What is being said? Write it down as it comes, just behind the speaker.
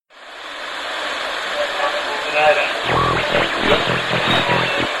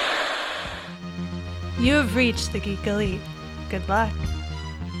You have reached the Geek Elite. Good luck.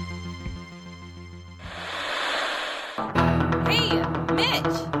 Hey, Mitch!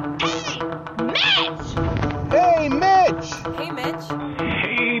 Hey, Mitch! Hey, Mitch!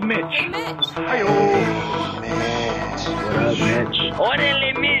 Hey, Mitch. Hey, Mitch! Hi-yo. Mitch. What up, Mitch?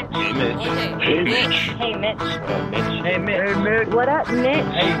 Orderly Mitch. Hey, Mitch. Hey, Mitch! Hey, Mitch. What up, Mitch?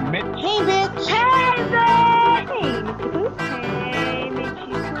 Hey, Mitch. Hey, Mitch. What up, Mitch? Hey, Mitch. Hey, Mitch. Hey, Mitch. Hey,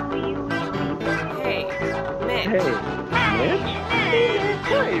 Mr. Booth. Hey, Mitch. Hey, Mitch! Hey, Mitch.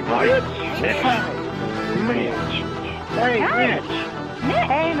 Hey, Wyatt. Mitch. Mitch. Hey, Mitch.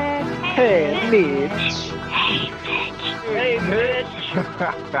 Hey, Mitch. Hey, Mitch. Hey, Mitch.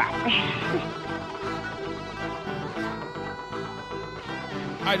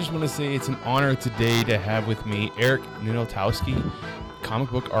 I just want to say it's an honor today to have with me Eric Ninotowski, comic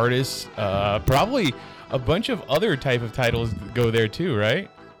book artist. Probably a bunch of other type of titles go there too, right?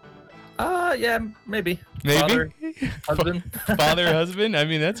 Yeah, maybe. Maybe. Father, husband. Father, husband. I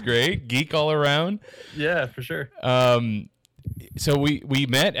mean, that's great. Geek all around. Yeah, for sure. So we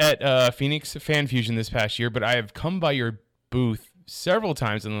met at Phoenix Fan Fusion this past year, but I have come by your booth several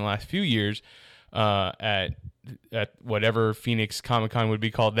times in the last few years at whatever Phoenix Comic Con would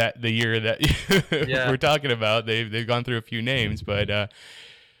be called the year that we're talking about. They've gone through a few names, but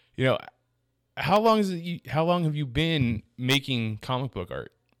how long have you been making comic book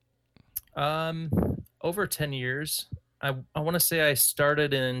art? Over 10 years. I want to say I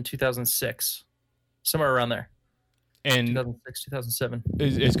started in 2006, somewhere around there. And 2006, 2007.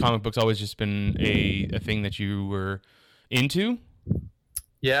 is comic books always just been a thing that you were into?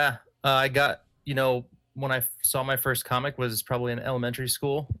 Yeah, I got, when I saw my first comic was probably in elementary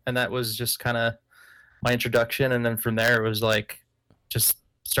school, and that was just kind of my introduction. And then from there, it was like just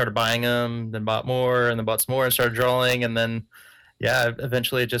started buying them, then bought more, and then bought some more, and started drawing. And then, yeah,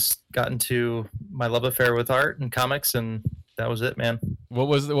 eventually it just got into my love affair with art and comics, and that was it, man. What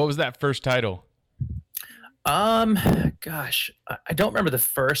was that first title? Gosh, I don't remember the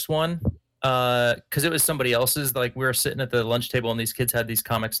first one, because it was somebody else's. Like, we were sitting at the lunch table and these kids had these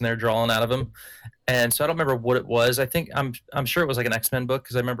comics and they're drawing out of them, and so I don't remember what it was. I think I'm sure it was like an X-Men book,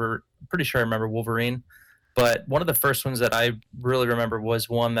 because pretty sure I remember Wolverine. But one of the first ones that I really remember was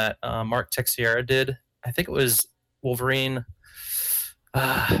one that Mark Teixeira did. I think it was Wolverine.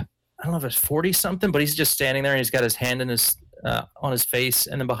 I don't know if it's 40 something, but he's just standing there and he's got his hand in his on his face,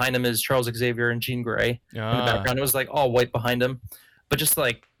 and then behind him is Charles Xavier and Jean Grey in the background. It was like all white behind him, but just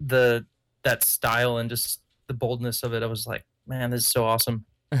like that style and just the boldness of it, I was like, man, this is so awesome.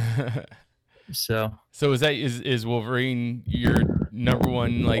 So is Wolverine your number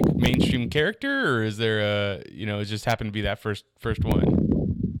one like mainstream character, or is there it just happened to be that first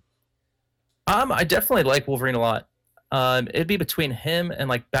one? I definitely like Wolverine a lot. It'd be between him and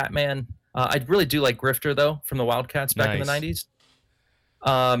like Batman. I really do like Grifter though, from the Wildcats back in the 90s.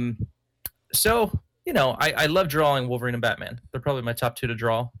 So I love drawing Wolverine and Batman. They're probably my top two to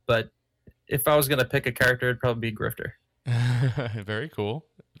draw. But if I was gonna pick a character, it'd probably be Grifter. Very cool.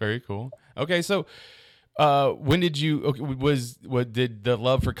 Very cool. Okay, so when did you? Did the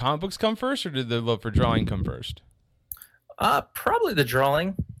love for comic books come first, or did the love for drawing come first? Probably the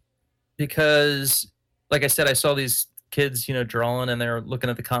drawing, because like I said, I saw these kids, drawing, and they're looking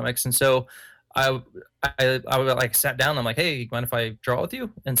at the comics, and so I like sat down. And I'm like, hey, mind if I draw with you?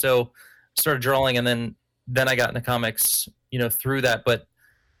 And so started drawing, and then I got into comics, through that. But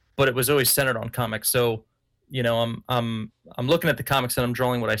it was always centered on comics. So I'm looking at the comics and I'm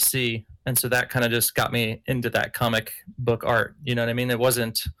drawing what I see, and so that kind of just got me into that comic book art. You know what I mean? It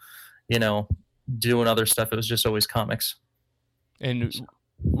wasn't, doing other stuff. It was just always comics. And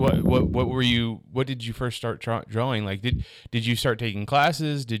what did you first start drawing? Like, did you start taking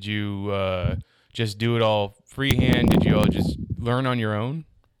classes? Did you just do it all freehand? Did you all just learn on your own?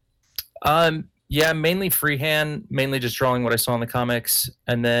 Yeah, mainly freehand, mainly just drawing what I saw in the comics.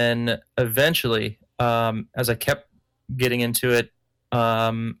 And then eventually, as I kept getting into it,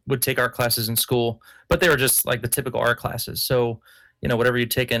 would take art classes in school, but they were just like the typical art classes. So, whatever you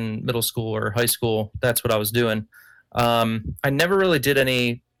take in middle school or high school, that's what I was doing. I never really did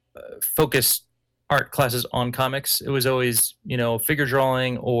any focused art classes on comics. It was always, figure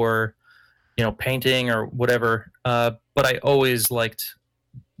drawing or, painting or whatever. But I always liked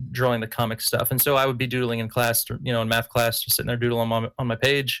drawing the comic stuff. And so I would be doodling in class, in math class, just sitting there doodling on my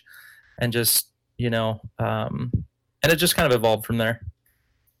page, and just, and it just kind of evolved from there.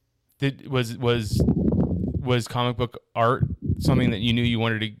 Was comic book art something that you knew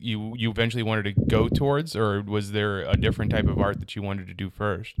you eventually wanted to go towards, or was there a different type of art that you wanted to do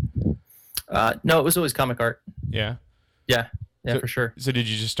first? No, it was always comic art. Yeah. Yeah. Yeah, So- for sure. So did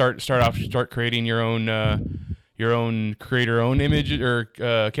you just start creating your own creator-owned image or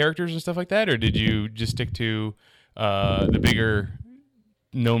characters and stuff like that, or did you just stick to the bigger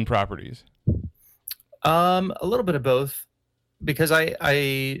known properties? A little bit of both, because I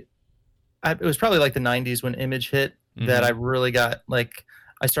it was probably like the 90s when Image hit that I really got like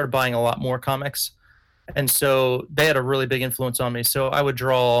I started buying a lot more comics, and so they had a really big influence on me. So I would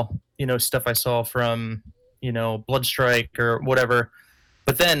draw, stuff I saw from, Bloodstrike or whatever,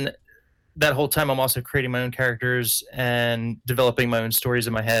 but then that whole time I'm also creating my own characters and developing my own stories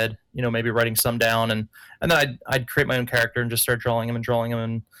in my head, maybe writing some down, and then I'd create my own character and just start drawing them,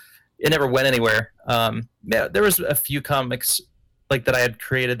 and it never went anywhere. Yeah, there was a few comics like that I had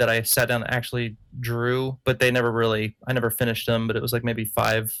created that I sat down and actually drew, but I never finished them, but it was like maybe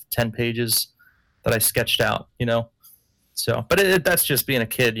 5-10 pages that I sketched out, so, but that's just being a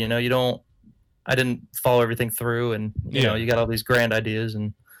kid, I didn't follow everything through, and you got all these grand ideas,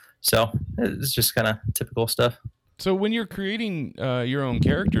 and so it's just kind of typical stuff. So when you're creating your own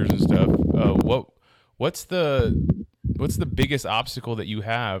characters and stuff, what's the biggest obstacle that you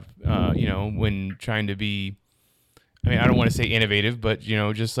have, when trying to be, I mean, I don't want to say innovative, but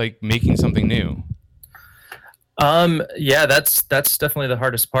just like making something new. Yeah, that's definitely the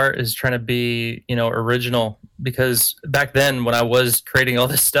hardest part, is trying to be, original, because back then when I was creating all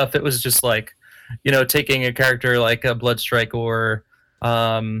this stuff, it was just like, taking a character like a Bloodstrike or,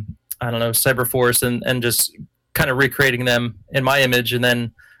 I don't know, Cyberforce, and just kind of recreating them in my image and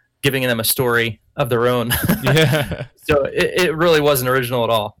then giving them a story of their own. Yeah. So it really wasn't original at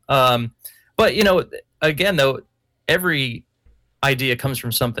all. But again though, every idea comes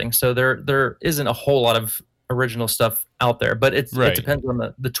from something. So there isn't a whole lot of original stuff out there, but it depends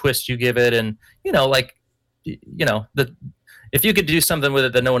on the twist you give it, and if you could do something with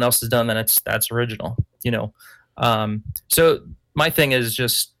it that no one else has done, then that's original. So my thing is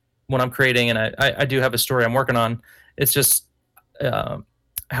just when I'm creating, and I do have a story I'm working on, it's just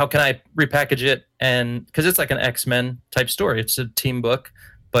how can I repackage it, and because it's like an X-Men type story, it's a team book,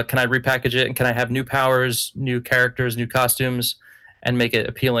 but can I repackage it, and can I have new powers, new characters, new costumes, and make it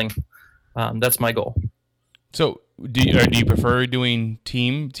appealing? That's my goal. So do you prefer doing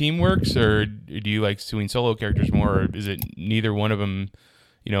teamworks, or do you like doing solo characters more, or is it neither one of them,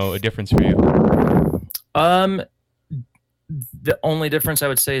 a difference for you? The only difference I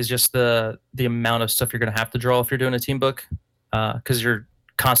would say is just the amount of stuff you're going to have to draw if you're doing a team book, because you're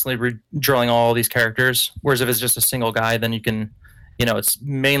constantly drawing all these characters. Whereas if it's just a single guy, then you can, it's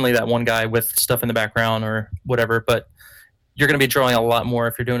mainly that one guy with stuff in the background or whatever. But you're going to be drawing a lot more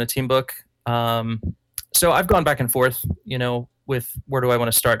if you're doing a team book. So I've gone back and forth, with where do I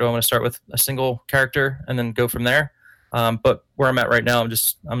want to start? Do I want to start with a single character and then go from there? But where I'm at right now, I'm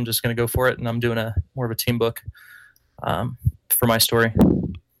just going to go for it, and I'm doing more of a team book for my story.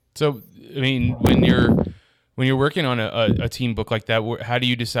 So, I mean, when you're working on a team book like that, how do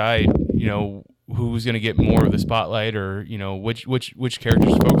you decide, who's going to get more of the spotlight, or which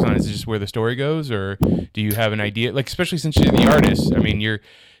characters to focus on? Is it just where the story goes, or do you have an idea? Like, especially since you're the artist, I mean,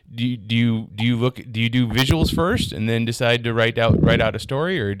 do you do visuals first and then decide to write out a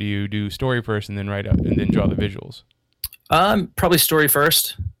story, or do you do story first and then write out and then draw the visuals? Probably story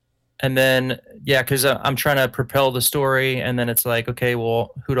first, and then because I'm trying to propel the story, and then it's like, okay,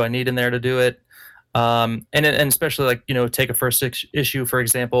 well, who do I need in there to do it? And especially like take a first issue, for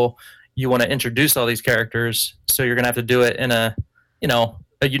example, you want to introduce all these characters, so you're gonna have to do it in a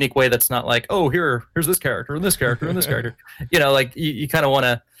a unique way that's not like, oh, here's this character and this character and this character. Like you kind of want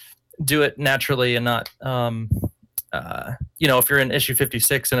to do it naturally, and not if you're in issue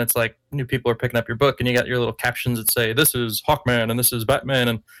 56 and it's like new people are picking up your book and you got your little captions that say this is Hawkman and this is Batman,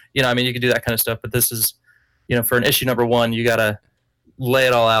 and you can do that kind of stuff, but this is for an issue number 1, you gotta lay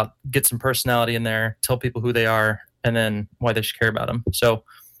it all out, get some personality in there, tell people who they are, and then why they should care about them. So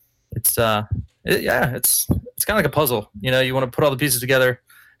it's it's kind of like a puzzle. You want to put all the pieces together,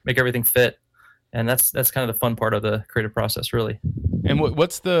 make everything fit, and that's kind of the fun part of the creative process, really. And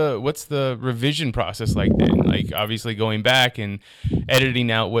what's the revision process like then? Like, obviously going back and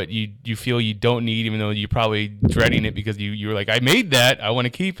editing out what you feel you don't need, even though you're probably dreading it because you're like, I made that, I want to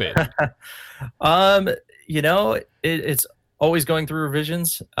keep it. It's always going through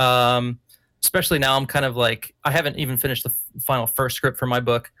revisions. Especially now, I'm kind of like, I haven't even finished the final first script for my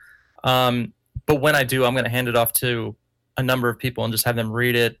book. But when I do, I'm going to hand it off to a number of people and just have them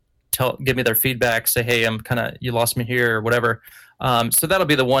read it, give me their feedback, say, hey, you lost me here or whatever. So that'll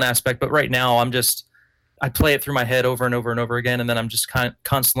be the one aspect. But right now I play it through my head over and over and over again. And then I'm just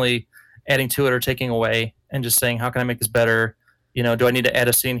constantly adding to it or taking away and just saying, how can I make this better? Do I need to add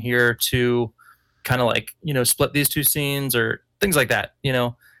a scene here to kind of like, split these two scenes, or, things like that,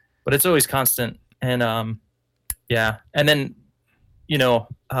 but it's always constant. And yeah, and then so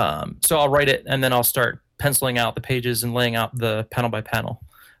I'll write it and then I'll start penciling out the pages and laying out the panel by panel.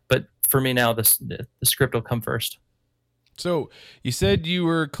 But for me now, the script will come first. So you said you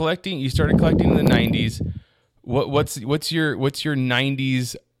started collecting in the 90s. What's your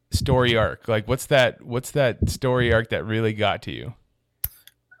 90s story arc? Like what's that story arc that really got to you?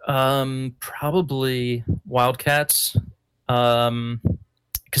 Probably Wildcats.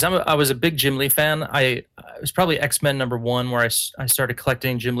 Because I was a big Jim Lee fan. It was probably X-Men #1 where I started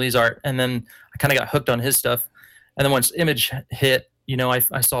collecting Jim Lee's art, and then I kind of got hooked on his stuff. And then once Image hit, I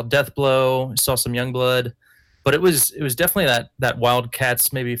saw Deathblow, saw some Youngblood, but it was definitely that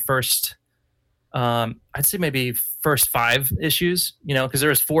Wildcats maybe first. I'd say maybe first 5 issues, because there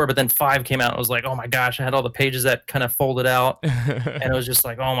was 4, but then 5 came out. I was like, oh my gosh, I had all the pages that kind of folded out, and it was just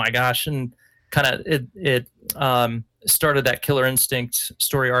like, oh my gosh, and kind of it started that Killer Instinct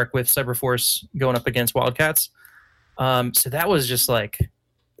story arc with Cyberforce going up against Wildcats. So that was just like,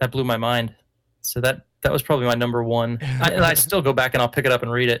 that blew my mind. So that was probably my #1. And I still go back and I'll pick it up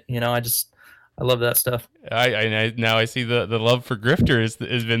and read it. I love that stuff. I now I see the love for Grifter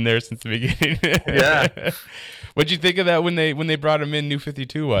has been there since the beginning. Yeah. What'd you think of that when they brought him in New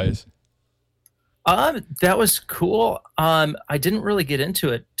 52 wise? That was cool. I didn't really get into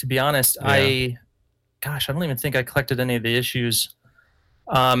it, to be honest. Yeah. I don't even think I collected any of the issues.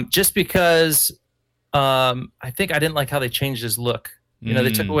 Just because I think I didn't like how they changed his look.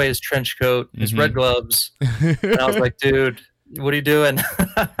 They took away his trench coat, his red gloves, and I was like, dude, what are you doing?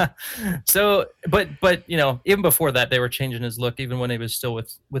 So, but even before that, they were changing his look, even when he was still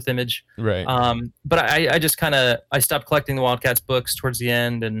with Image. Right. But I just I stopped collecting the Wildcats books towards the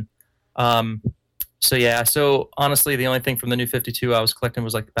end, and so yeah. So honestly, the only thing from the New 52 I was collecting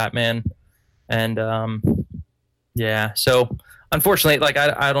was like Batman, and yeah. So unfortunately, like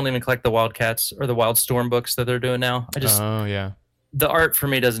I don't even collect the Wildcats or the Wildstorm books that they're doing now. Oh yeah. The art for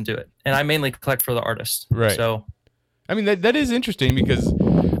me doesn't do it, and I mainly collect for the artist. Right. So, I mean that is interesting because,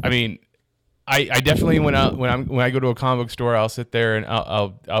 I mean, I definitely when I go to a comic book store, I'll sit there and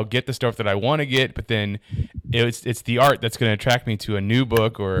I'll get the stuff that I want to get, but then it's the art that's going to attract me to a new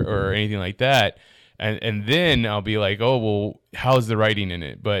book or anything like that, and then I'll be like, oh well, how's the writing in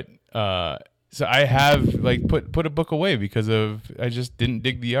it? But so I have like put a book away because I just didn't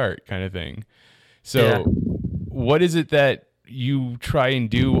dig the art kind of thing. So yeah. What is it that you try and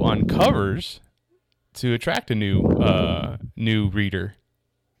do on covers to attract a new reader?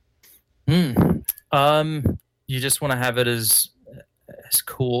 You just want to have it as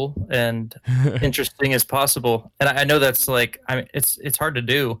cool and interesting as possible, and I know that's like, it's hard to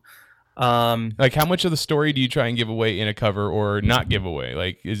do. Like how much of the story do you try and give away in a cover or not give away?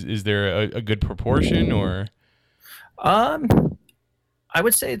 Like is there a good proportion or? I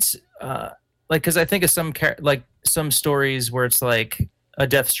would say it's like, because I think of some stories where it's like a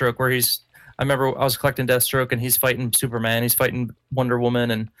Deathstroke where I remember I was collecting Deathstroke and he's fighting Superman, he's fighting Wonder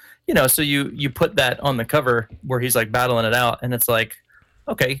Woman, and so you put that on the cover where he's like battling it out, and it's like,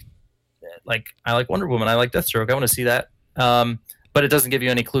 okay, like I like Wonder Woman, I like Deathstroke, I want to see that. But it doesn't give you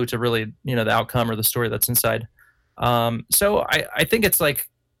any clue to really the outcome or the story that's inside. So I think it's like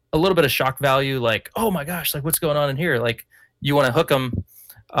a little bit of shock value, like, oh my gosh, like what's going on in here? Like you want to hook them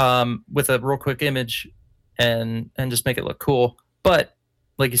with a real quick image and just make it look cool. But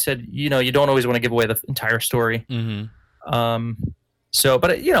like you said, you don't always want to give away the entire story. Mm-hmm. So,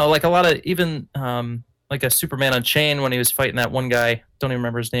 but like a lot of even like a Superman Unchained when he was fighting that one guy, don't even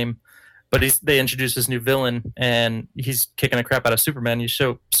remember his name, but they introduced this new villain and he's kicking the crap out of Superman. You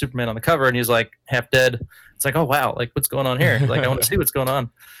show Superman on the cover and he's like half dead. It's like, oh wow, like what's going on here? Like I want to see what's going on.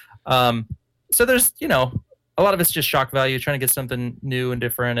 So there's a lot of it's just shock value, trying to get something new and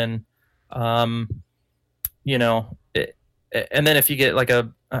different, and and then if you get like I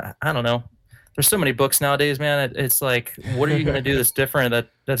don't know, there's so many books nowadays, man. It's like, what are you going to do that's different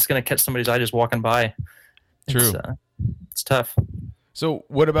that's going to catch somebody's eye just walking by? True. It's tough. So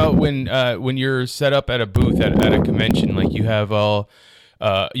what about when you're set up at a booth at a convention, like you have all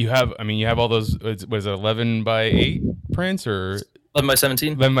those, was it 11 by 8 prints or 11 by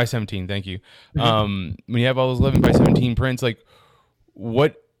 17? 11 by 17, thank you. Mm-hmm. When you have all those 11 by 17 prints, like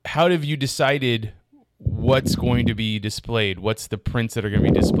how have you decided what's going to be displayed? What's the prints that are going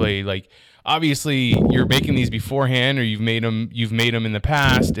to be displayed? Like obviously you're making these beforehand, or you've made them in the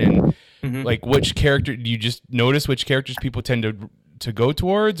past, and mm-hmm. like which character do you just notice which characters people tend to go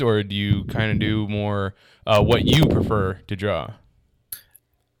towards, or do you kind of do more what you prefer to draw?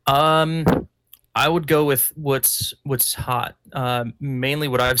 I would go with what's hot. Mainly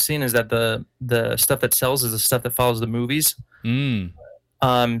what I've seen is that the stuff that sells is the stuff that follows the movies. Mm.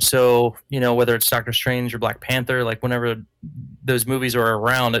 So, whether it's Doctor Strange or Black Panther, like whenever those movies are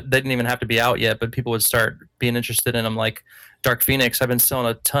around, they didn't even have to be out yet, but people would start being interested in them. Like Dark Phoenix, I've been selling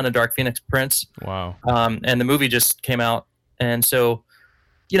a ton of Dark Phoenix prints. Wow. And the movie just came out. And so,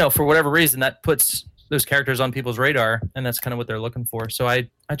 for whatever reason, that puts those characters on people's radar, and that's kind of what they're looking for. So I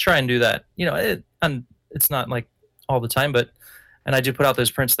try and do that. And it's not like all the time, and I do put out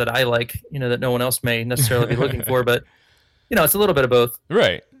those prints that I like, that no one else may necessarily be looking for, but it's a little bit of both.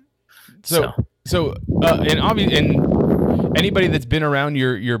 Right. So and anybody that's been around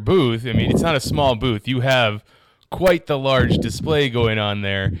your booth, I mean, it's not a small booth. You have quite the large display going on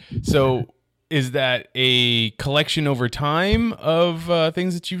there. So is that a collection over time of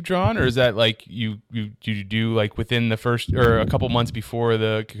things that you've drawn, or is that like you do like within the first or a couple months before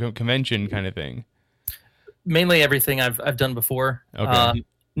the convention kind of thing? Mainly everything I've done before. Okay.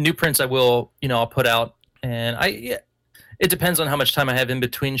 New prints I'll put out, and it depends on how much time I have in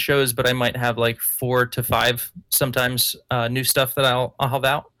between shows, but I might have like 4 to 5 sometimes new stuff that I'll have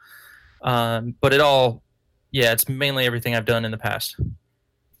out. But it's mainly everything I've done in the past.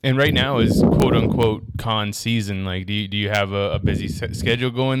 And right now is quote unquote con season. Like, do you have a busy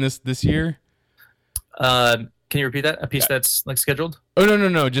schedule going this year? Can you repeat that? A piece that's like scheduled? Oh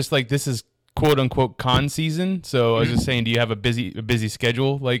no. Just like this is quote unquote con season. So I was just saying, do you have a busy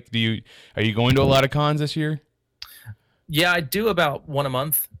schedule? Like, are you going to a lot of cons this year? Yeah, I do about one a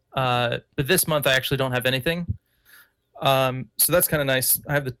month. But this month I actually don't have anything. So that's kind of nice.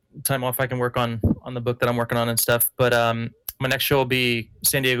 I have the time off. I can work on the book that I'm working on and stuff. But my next show will be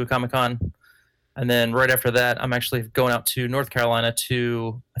San Diego Comic-Con. And then right after that, I'm actually going out to North Carolina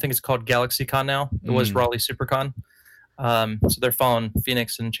to, I think it's called GalaxyCon now. It was Raleigh SuperCon. So they're following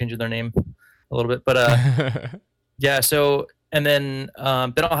Phoenix and changing their name a little bit. But yeah, so, and then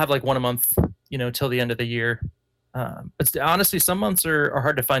I'll have like one a month, till the end of the year. But honestly, some months are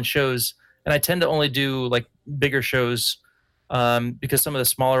hard to find shows, and I tend to only do like bigger shows because some of the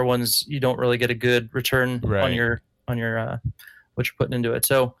smaller ones you don't really get a good return on your what you're putting into it.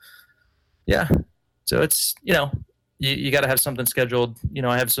 So yeah, so it's you got to have something scheduled.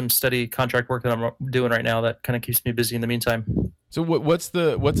 I have some steady contract work that I'm doing right now that kind of keeps me busy in the meantime. So what's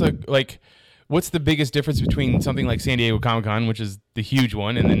the biggest difference between something like San Diego Comic-Con, which is the huge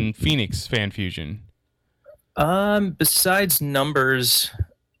one, and then Phoenix Fan Fusion? Besides numbers,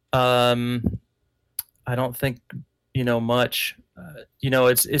 I don't think much.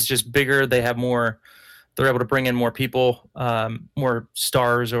 It's just bigger. They have more. They're able to bring in more people, more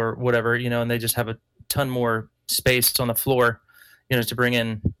stars or whatever, and they just have a ton more space on the floor, to bring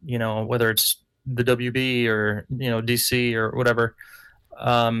in, whether it's the WB or DC or whatever.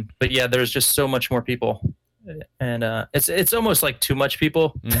 But yeah, there's just so much more people. And it's almost like too much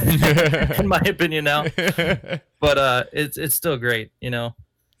people, in my opinion now. But it's still great, I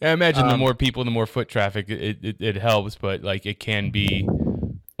imagine the more people, the more foot traffic, it helps, but like it can be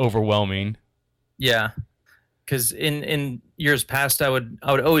overwhelming. Yeah, because in years past, I would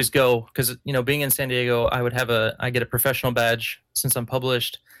always go because being in San Diego, I get a professional badge since I'm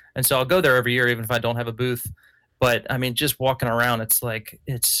published, and so I'll go there every year, even if I don't have a booth. But I mean, just walking around, it's like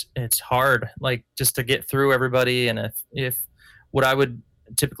it's hard, like just to get through everybody. And if what I would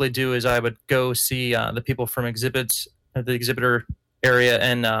typically do is I would go see the people from exhibits at the exhibitor area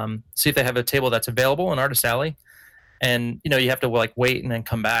and see if they have a table that's available in Artist Alley. And you have to like wait and then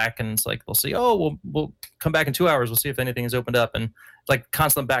come back, and it's like they'll say, "Oh, we'll come back in 2 hours. We'll see if anything is opened up," and like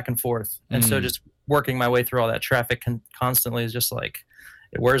constant back and forth. And so just working my way through all that traffic constantly is just like.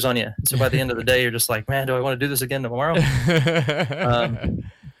 It wears on you. So by the end of the day, you're just like, man, do I want to do this again tomorrow?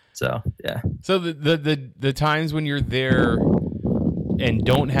 So yeah. So the times when you're there and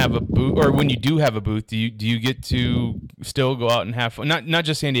don't have a booth, or when you do have a booth, do you get to still go out and have fun? Not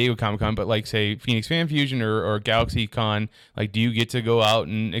just San Diego Comic-Con, but like say Phoenix Fan Fusion or GalaxyCon. Like, do you get to go out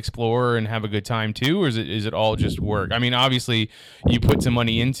and explore and have a good time too, or is it all just work? I mean, obviously you put some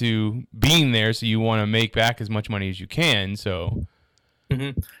money into being there, so you want to make back as much money as you can. So.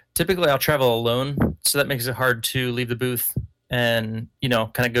 Mm-hmm. Typically, I'll travel alone, so that makes it hard to leave the booth and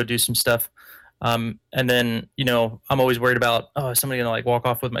kind of go do some stuff. And then I'm always worried about is somebody gonna like walk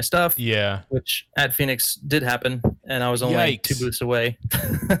off with my stuff? Yeah. Which at Phoenix did happen, and I was only Yikes. 2 booths away.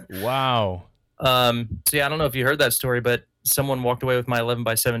 Wow. So yeah, I don't know if you heard that story, but someone walked away with my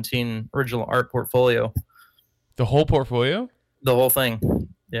 11x17 original art portfolio. The whole portfolio? The whole thing.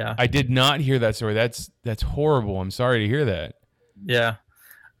 Yeah. I did not hear that story. That's horrible. I'm sorry to hear that. Yeah.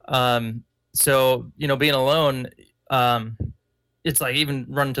 So, being alone, it's like even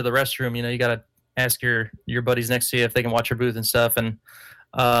running to the restroom, you got to ask your buddies next to you if they can watch your booth and stuff. And,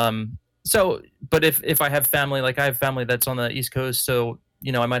 So, but if I have family, like I have family that's on the East Coast, so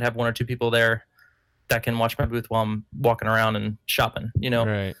I might have one or two people there that can watch my booth while I'm walking around and shopping.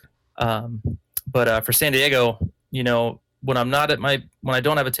 Right. But for San Diego, when I'm not when I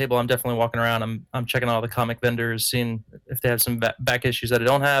don't have a table, I'm definitely walking around. I'm checking all the comic vendors, seeing if they have some back issues that I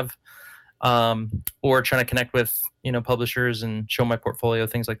don't have, or trying to connect with publishers and show my portfolio,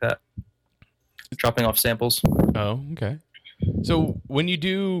 things like that. Dropping off samples. Oh, okay. So when you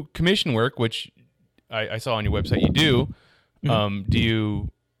do commission work, which I saw on your website you do,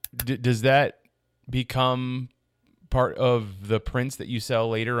 does that become part of the prints that you sell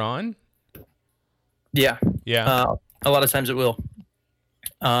later on? Yeah. Yeah. A lot of times it will.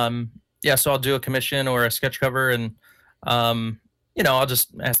 So I'll do a commission or a sketch cover, and I'll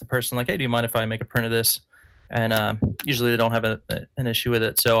just ask the person like, hey, do you mind if I make a print of this? And usually they don't have an issue with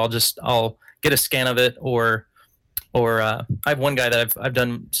it, so I'll get a scan of it, or I have one guy that I've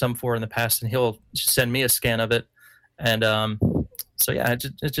done some for in the past, and he'll send me a scan of it, and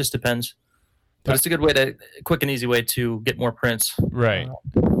it just depends. But it's a good quick and easy way to get more prints. Right.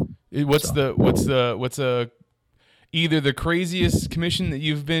 What's either the craziest commission that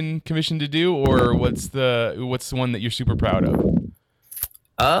you've been commissioned to do, or what's the one that you're super proud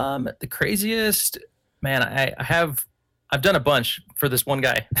of? The craziest, man, I've done a bunch for this one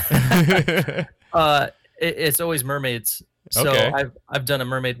guy. It's always mermaids. So Okay. I've done a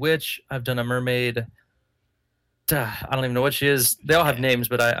mermaid witch. I've done a mermaid. I don't even know what she is. They all have names,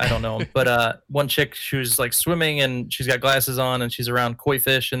 but I don't know them. But one chick, she was like swimming and she's got glasses on and she's around koi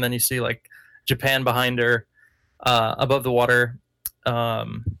fish, and then you see like Japan behind her above the water.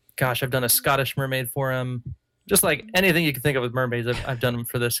 I've done a Scottish mermaid for him. Just like anything you can think of with mermaids, I've done them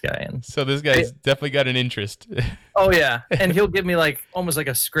for this guy. And So this guy's definitely got an interest. oh yeah, and he'll give me like almost like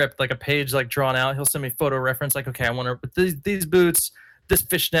a script, like a page like drawn out. He'll send me photo reference, like, okay, I want her with these boots. This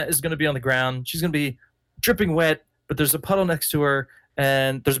fishnet is going to be on the ground. She's going to be dripping wet, but there's a puddle next to her,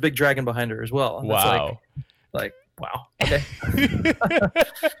 and there's a big dragon behind her as well. And it's Wow. like wow, okay.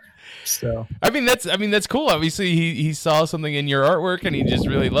 So I mean that's cool. Obviously he saw something in your artwork and he just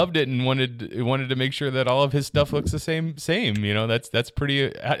really loved it and wanted to make sure that all of his stuff looks the same. That's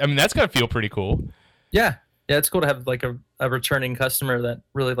pretty. I mean that's gotta feel pretty cool. yeah, it's cool to have like a returning customer that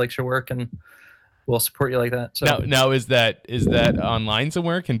really likes your work and will support you like that. So Now is that online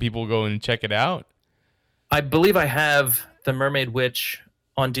somewhere? Can people go and check it out? I believe I have the Mermaid Witch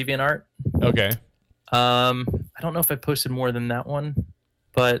on DeviantArt. Okay. I don't know if I posted more than that one,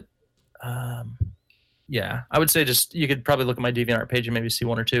 but I would say just you could probably look at my DeviantArt page and maybe see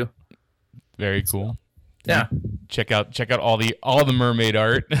one or two. Very cool. Yeah. Check out all the mermaid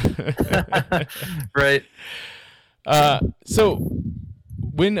art. Right. So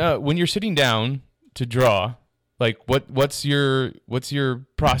when you're sitting down to draw, like what's your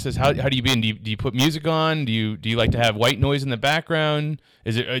process? How do you begin? Do you put music on? Do you like to have white noise in the background?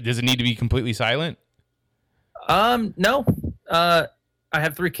 Does it need to be completely silent? No. I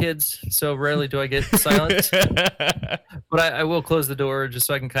have 3 kids, so rarely do I get silence. But I will close the door just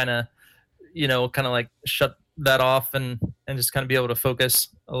so I can kind of like shut that off and just kind of be able to focus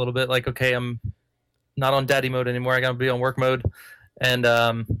a little bit. Like, okay, I'm not on daddy mode anymore. I got to be on work mode. And,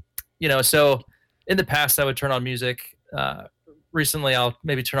 so in the past I would turn on music. Recently I'll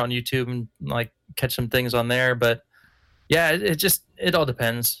maybe turn on YouTube and like catch some things on there. But yeah, it all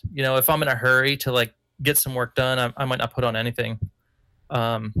depends. If I'm in a hurry to like get some work done, I might not put on anything.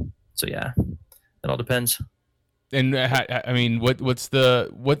 So yeah, it all depends. And I mean, what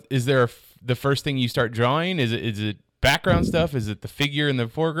is there the first thing you start drawing? Is it background stuff? Is it the figure in the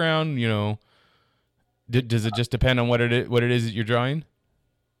foreground? Does it just depend on what it is that you're drawing?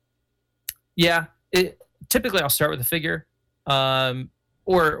 Yeah, typically I'll start with a figure,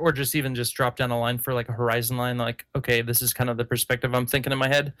 or just drop down a line for like a horizon line. Like, okay, this is kind of the perspective I'm thinking in my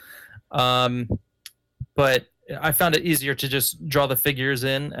head. But I found it easier to just draw the figures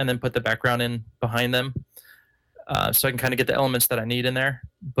in and then put the background in behind them, so I can kind of get the elements that I need in there.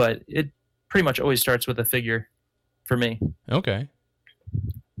 But it pretty much always starts with a figure for me. Okay.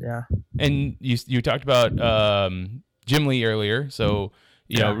 Yeah. And you talked about Jim Lee earlier, so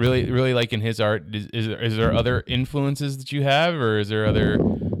really really liking his art. Is there other influences that you have, or is there other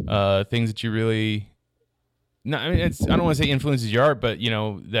things that you really? No, I mean I don't want to say influences your art, but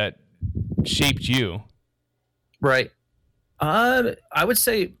that shaped you. Right. I would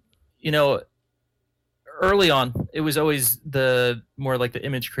say, early on, it was always the more like the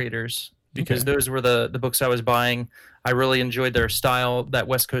image creators, because those were the books I was buying. I really enjoyed their style, that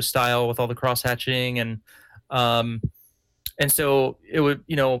West Coast style with all the cross hatching, and so it would,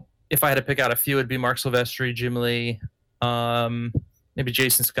 if I had to pick out a few, it'd be Mark Silvestri, Jim Lee, maybe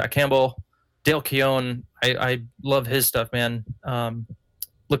Jason Scott Campbell, Dale Keown. I love his stuff, man.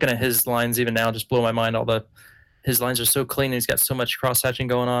 Looking at his lines even now just blow my mind. His lines are so clean. And he's got so much cross hatching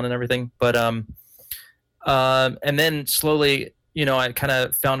going on and everything. But and then slowly, I kind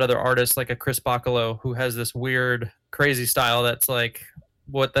of found other artists like a Chris Bacalo who has this weird, crazy style that's like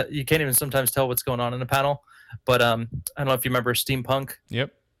you can't even sometimes tell what's going on in a panel. But I don't know if you remember Steampunk.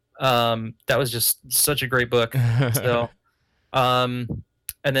 Yep. That was just such a great book. So, and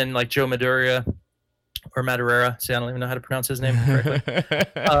then like Joe Madureira or Madureira. See, I don't even know how to pronounce his name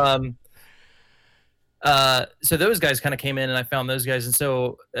correctly. So those guys kind of came in, and I found those guys, and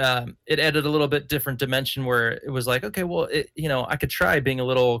so it added a little bit different dimension where it was like, okay, well, I could try being a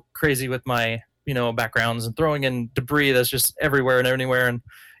little crazy with my backgrounds and throwing in debris that's just everywhere and anywhere, and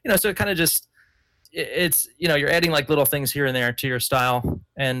so it kind of just it's you're adding like little things here and there to your style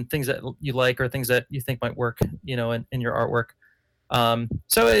and things that you like or things that you think might work in your artwork.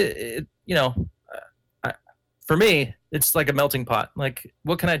 So for me, it's like a melting pot. Like,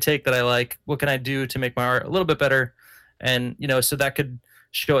 what can I take that I like? What can I do to make my art a little bit better? And, so that could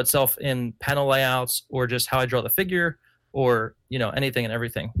show itself in panel layouts or just how I draw the figure or, anything and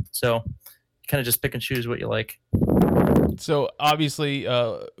everything. So you kind of just pick and choose what you like. So obviously,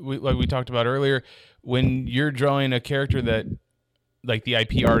 like we talked about earlier, when you're drawing a character that like the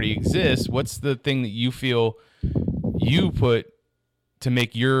IP already exists, what's the thing that you feel you put to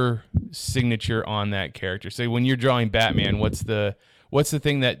make your signature on that character? So when you're drawing Batman, what's the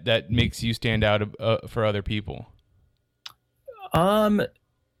thing that makes you stand out for other people? For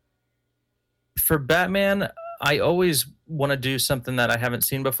Batman, I always want to do something that I haven't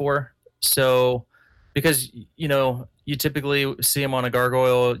seen before. So because you typically see him on a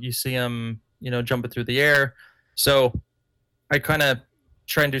gargoyle, you see him jumping through the air. So I kind of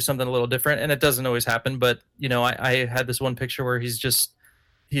try and do something a little different, and it doesn't always happen, but I had this one picture where he's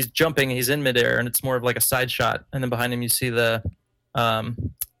jumping, he's in midair, and it's more of like a side shot, and then behind him you see the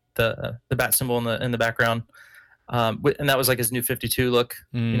bat symbol in the background, and that was like his new 52 look.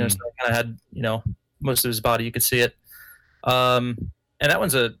 So I kind of had most of his body, you could see it, and that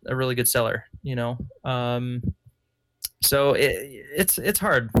one's a really good seller. So it's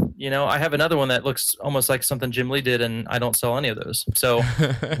hard. I have another one that looks almost like something Jim Lee did, and I don't sell any of those. So,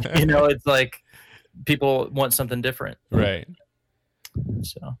 it's like people want something different. Right.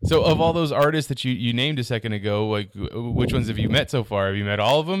 So of all those artists that you named a second ago, like which ones have you met so far? Have you met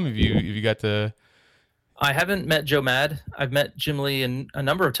all of them? Have you got to? I haven't met Joe Mad. I've met Jim Lee a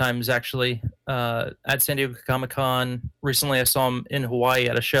number of times actually at San Diego Comic-Con. Recently, I saw him in Hawaii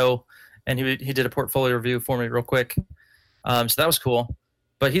at a show, and he did a portfolio review for me real quick. So that was cool.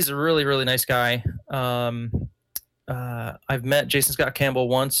 But he's a really, really nice guy. I've met Jason Scott Campbell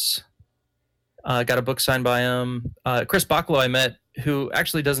once. Got a book signed by him. Chris Bacalo I met, who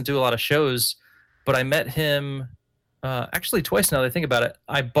actually doesn't do a lot of shows, but I met him actually twice now that I think about it.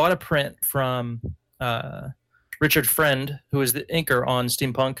 I bought a print from Richard Friend, who is the inker on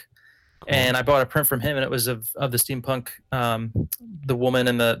Steampunk, and I bought a print from him, and it was of the Steampunk, the woman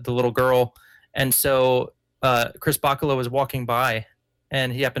and the little girl. And so Chris Bacalo was walking by,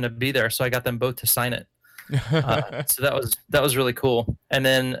 and he happened to be there, so I got them both to sign it. So that was really cool. And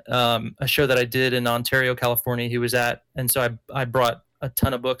then a show that I did in Ontario, California, he was at, and so I brought a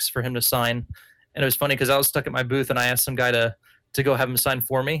ton of books for him to sign. And it was funny because I was stuck at my booth, and I asked some guy to go have him sign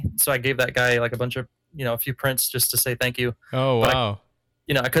for me. So I gave that guy like a bunch of a few prints just to say thank you. Oh wow!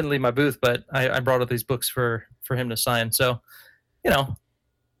 I couldn't leave my booth, but I brought up these books for him to sign. So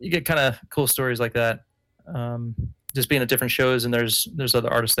you get kind of cool stories like that. Just being at different shows, and there's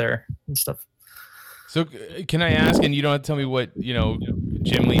other artists there and stuff. So can I ask, and you don't have to tell me what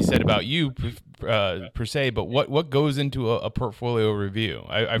Jim Lee said about you per se, but what goes into a portfolio review?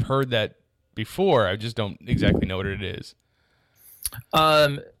 I've heard that before. I just don't exactly know what it is.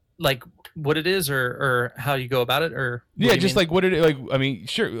 Like what it is, or how you go about it, or yeah, just like what it like. I mean,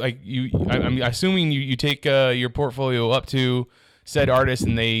 sure. Like I'm assuming you take your portfolio up to said artist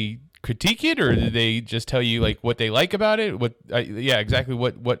and they critique it, or do they just tell you like what they like about it? Exactly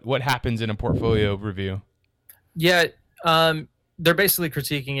what happens in a portfolio review? Yeah, they're basically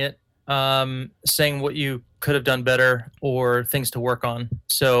critiquing it, saying what you could have done better or things to work on.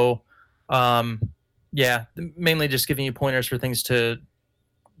 So, mainly just giving you pointers for things to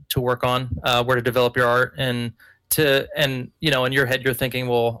work on, where to develop your art, and in your head you're thinking,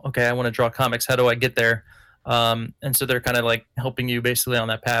 well, okay, I want to draw comics. How do I get there? And so they're kind of like helping you basically on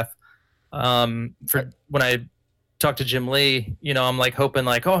that path. For when I talk to Jim Lee, I'm like hoping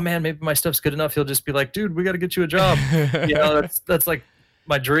like, oh man, maybe my stuff's good enough. He'll just be like, dude, we got to get you a job. That's like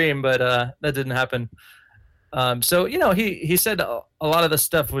my dream, but that didn't happen. So he said a lot of the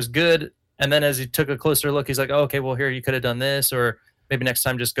stuff was good, and then as he took a closer look, he's like, oh, okay, well here you could have done this, or maybe next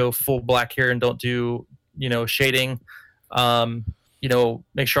time just go full black here and don't do shading.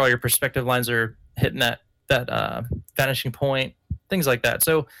 Make sure all your perspective lines are hitting that vanishing point, things like that.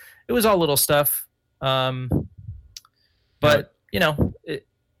 So it was all little stuff. But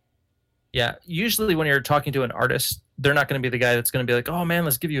usually when you're talking to an artist, they're not going to be the guy that's going to be like, oh man,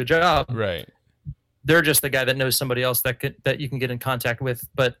 let's give you a job. Right. They're just the guy that knows somebody else that you can get in contact with.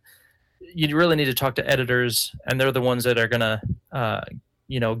 But you really need to talk to editors, and they're the ones that are going to,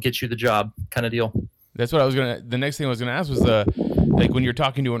 get you the job kind of deal. That's what the next thing I was going to ask was when you're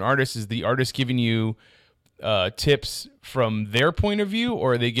talking to an artist, is the artist giving you tips from their point of view,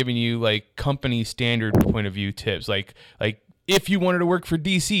 or are they giving you like company standard point of view tips? Like if you wanted to work for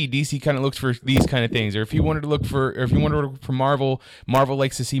DC kind of looks for these kind of things, or if you wanted to work for Marvel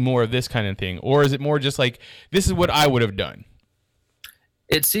likes to see more of this kind of thing, or is it more just like, this is what I would have done?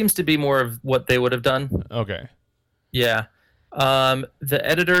 It seems to be more of what they would have done. Okay. Yeah. The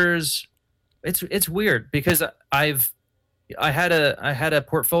editors, it's weird because I had a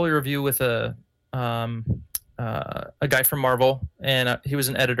portfolio review with a guy from Marvel, and he was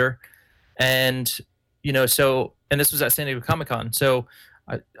an editor, and and this was at San Diego Comic-Con. So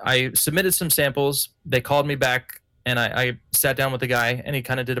I submitted some samples. They called me back, and I sat down with the guy, and he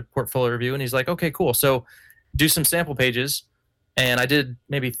kind of did a portfolio review, and he's like, okay, cool. So do some sample pages. And I did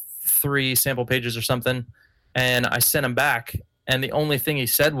maybe 3 sample pages or something, and I sent him back. And the only thing he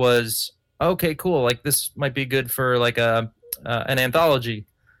said was, okay, cool. Like, this might be good for like an anthology,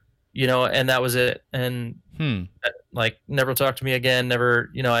 and that was it. And like, never talked to me again. Never,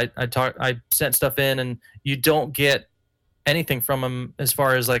 I sent stuff in, and you don't get anything from him as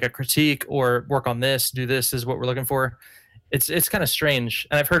far as like a critique or work on this, do this is what we're looking for. It's kind of strange.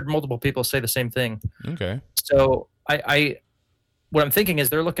 And I've heard multiple people say the same thing. Okay. So what I'm thinking is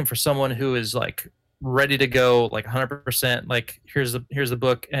they're looking for someone who is like ready to go, like 100%, like here's the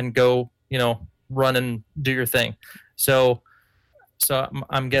book, and go, run and do your thing. So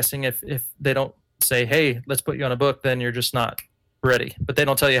I'm guessing if they don't say, hey, let's put you on a book, then you're just not ready. But they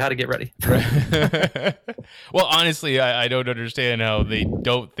don't tell you how to get ready. Well, honestly, I don't understand how they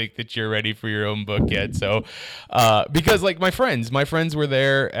don't think that you're ready for your own book yet. So, because like my friends were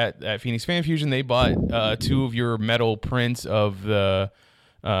there at Phoenix Fan Fusion. They bought 2 of your metal prints of the,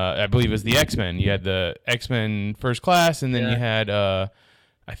 I believe it was the X-Men. You had the X-Men First Class, and then you had,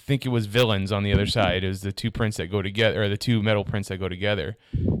 I think it was Villains on the other side. It was the 2 prints that go together, or the 2 metal prints that go together.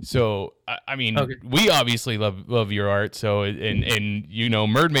 So, I mean, we obviously love your art. So, and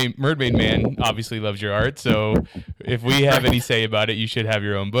Mermaid Man obviously loves your art. So, if we have any say about it, you should have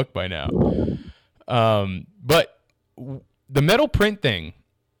your own book by now. But the metal print thing,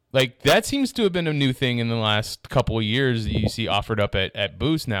 like, that seems to have been a new thing in the last couple of years that you see offered up at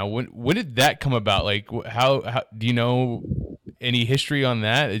booths now. When did that come about? Like, how do you know any history on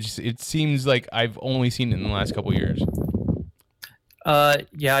that? It seems like I've only seen it in the last couple of years. I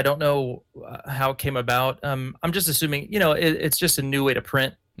don't know how it came about. I'm just assuming, it's just a new way to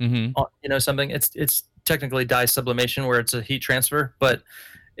print, something. It's technically dye sublimation, where it's a heat transfer, but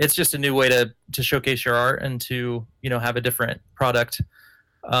it's just a new way to showcase your art and to, have a different product.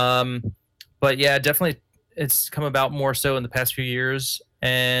 But yeah, definitely it's come about more so in the past few years.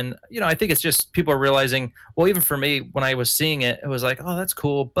 And, I think it's just people are realizing, well, even for me, when I was seeing it, it was like, oh, that's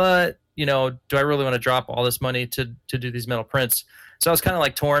cool. But, do I really want to drop all this money to do these metal prints? So I was kind of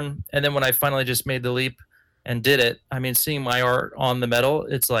like torn. And then when I finally just made the leap and did it, I mean, seeing my art on the metal,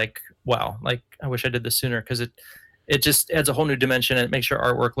 it's like, wow, like I wish I did this sooner, because it just adds a whole new dimension, and it makes your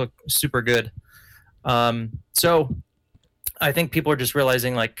artwork look super good. So I think people are just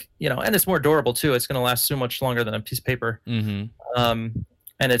realizing, like, and it's more durable too. It's going to last so much longer than a piece of paper.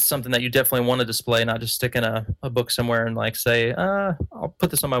 And it's something that you definitely want to display, not just stick in a book somewhere and like say, I'll put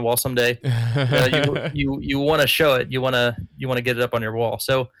this on my wall someday. You want to show it. You want to get it up on your wall.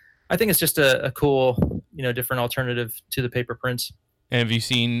 So I think it's just a cool, different alternative to the paper prints. And have you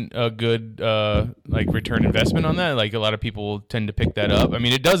seen a good return investment on that? Like, a lot of people tend to pick that up. I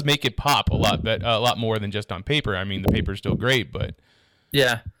mean, it does make it pop a lot more than just on paper. I mean, the paper's still great, but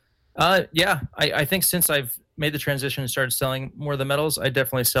yeah. I think since I've made the transition and started selling more of the metals, I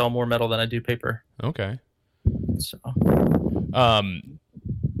definitely sell more metal than I do paper. Okay. So,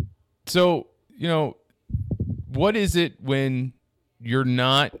 what is it when you're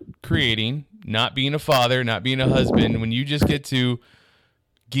not creating, not being a father, not being a husband, when you just get to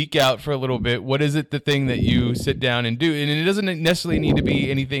geek out for a little bit? What is it, the thing that you sit down and do? And it doesn't necessarily need to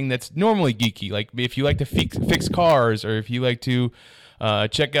be anything that's normally geeky. Like, if you like to fix cars, or if you like to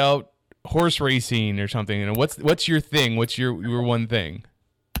check out horse racing or something. And what's your thing? What's your one thing?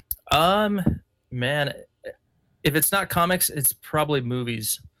 Man, if it's not comics, it's probably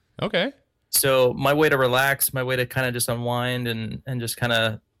movies. Okay. So my way to relax, my way to kind of just unwind and just kind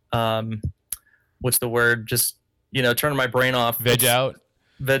of, what's the word? Just, turn my brain off. Veg out.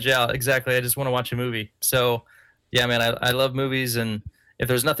 Exactly. I just want to watch a movie. So yeah, man, I love movies, and if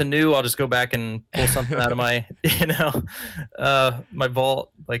there's nothing new, I'll just go back and pull something out of my, my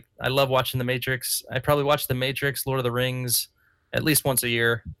vault. Like, I love watching The Matrix. I probably watch The Matrix, Lord of the Rings, at least once a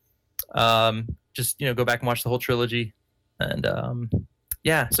year. Just, go back and watch the whole trilogy. And,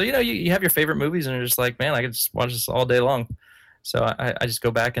 yeah, so, you have your favorite movies, and you're just like, man, I could just watch this all day long. So I just go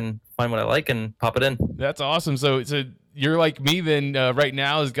back and find what I like and pop it in. That's awesome. So you're like me then. Right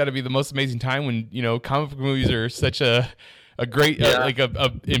now has got to be the most amazing time when, comic book movies are such a great, like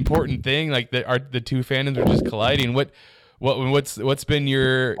a important thing. Like the two fandoms are just colliding. What's been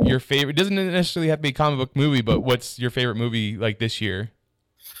your favorite? It doesn't necessarily have to be a comic book movie, but what's your favorite movie like this year?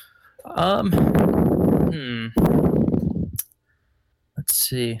 Let's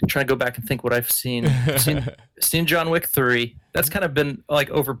see. I'm trying to go back and think what I've seen. Seen John Wick 3. That's kind of been like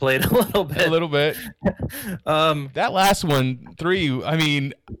overplayed a little bit. A little bit. That last one, 3. I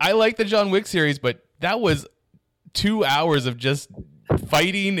mean, I like the John Wick series, but that was 2 hours of just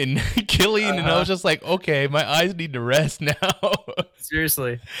fighting and killing, and I was just like, okay, my eyes need to rest now.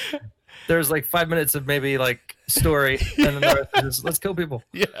 Seriously. There's like 5 minutes of maybe like story, and then the rest is let's kill people.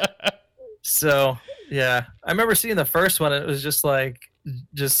 Yeah. So yeah, I remember seeing the first one. It was just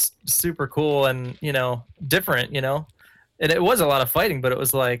super cool and different, and it was a lot of fighting, but it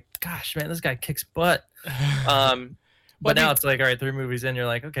was like, gosh, man, this guy kicks butt. But now it's like, all right, 3 movies in, you're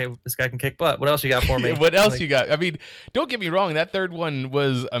like, okay, this guy can kick butt. What else you got for me? What else you got? I mean, don't get me wrong, that third one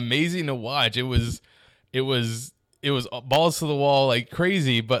was amazing to watch. It was balls to the wall like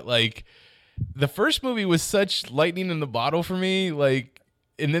crazy, but like the first movie was such lightning in the bottle for me, like.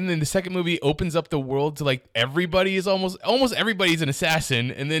 And then the second movie opens up the world to like everybody is almost everybody's an assassin.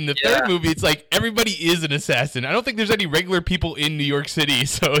 And then the third movie, it's like everybody is an assassin. I don't think there's any regular people in New York City,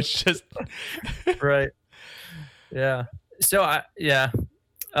 so it's just right. Yeah. So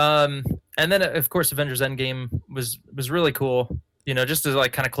and then of course Avengers Endgame was really cool. Just to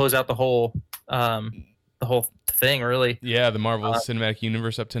like kind of close out the whole thing, really. Yeah, the Marvel Cinematic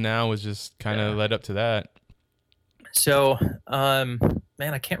Universe up to now was just kind of led up to that. So,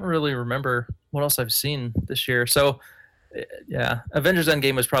 man, I can't really remember what else I've seen this year. So, yeah, Avengers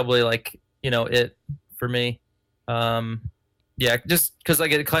Endgame was probably like, it for me. Yeah, just because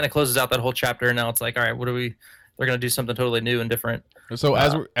like it kind of closes out that whole chapter, and now it's like, all right, they're gonna do something totally new and different. So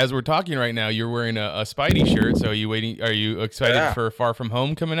as we're talking right now, you're wearing a Spidey shirt. So are you excited for Far From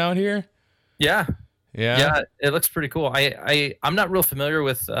Home coming out here? Yeah. Yeah, it looks pretty cool. I'm not real familiar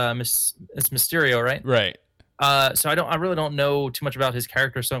with it's Mysterio, right? Right. So I really don't know too much about his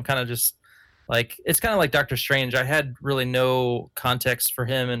character, so I'm kind of just like, it's kind of like Doctor Strange. I had really no context for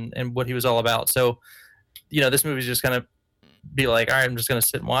him and what he was all about. So, this movie's just gonna be like, all right, I'm just gonna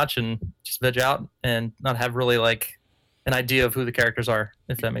sit and watch and just veg out and not have really like an idea of who the characters are,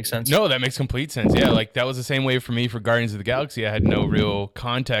 if that makes sense. No, that makes complete sense. Yeah, like that was the same way for me for Guardians of the Galaxy. I had no real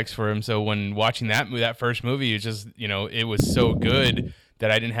context for him, so when watching that first movie, it just it was so good that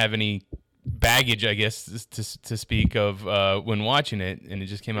I didn't have any baggage, I guess, to speak of when watching it, and it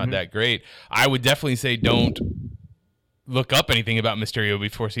just came out that great. I would definitely say don't look up anything about Mysterio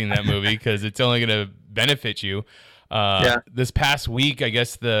before seeing that movie because it's only going to benefit you. This past week, I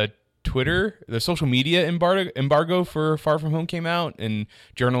guess the social media embargo for Far From Home came out, and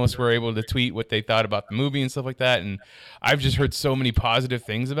journalists were able to tweet what they thought about the movie and stuff like that, and I've just heard so many positive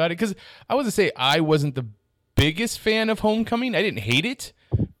things about it because I was to say I wasn't the biggest fan of Homecoming. I didn't hate it,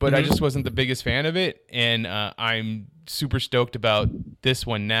 but I just wasn't the biggest fan of it, and I'm super stoked about this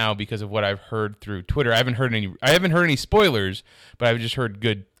one now because of what I've heard through Twitter. I haven't heard any spoilers, but I've just heard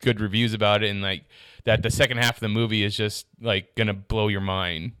good reviews about it, and like that the second half of the movie is just like gonna blow your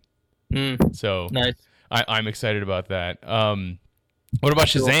mind. So nice. I'm excited about that. What about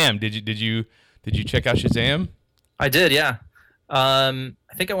Shazam? Did you check out Shazam? I did, yeah. I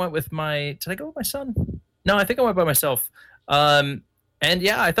think I went with did I go with my son? No, I think I went by myself. And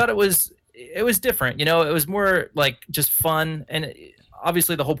yeah, I thought it was different. It was more like just fun, and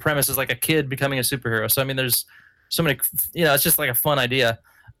obviously the whole premise is like a kid becoming a superhero. So I mean, there's so many. It's just like a fun idea.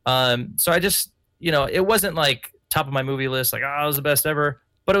 So I just, it wasn't like top of my movie list, like it was the best ever,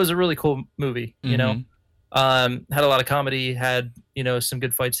 but it was a really cool movie. Had a lot of comedy, had some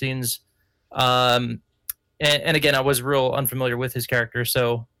good fight scenes, and again, I was real unfamiliar with his character,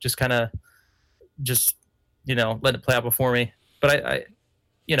 so just kind of let it play out before me. But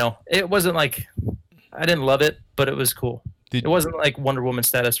it wasn't like I didn't love it, but it was cool. It wasn't like Wonder Woman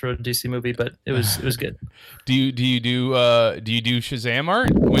status for a DC movie, but it was good. Do you do Shazam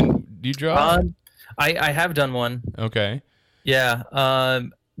art when do you draw? I have done one. Okay. Yeah.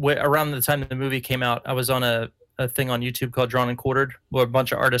 Around the time the movie came out, I was on a thing on YouTube called Drawn and Quartered, where a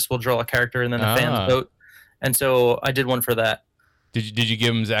bunch of artists will draw a character and then the fans vote. And so I did one for that. Did you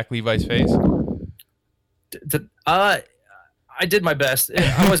give him Zach Levi's face? I did my best.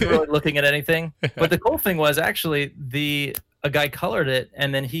 I wasn't really looking at anything. But the cool thing was actually a guy colored it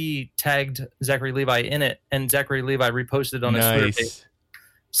and then he tagged Zachary Levi in it, and Zachary Levi reposted on his Twitter page.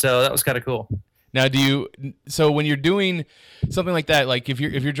 So that was kind of cool. Now, so when you're doing something like that, like if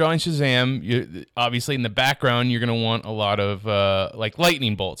you're drawing Shazam, obviously in the background you're gonna want a lot of like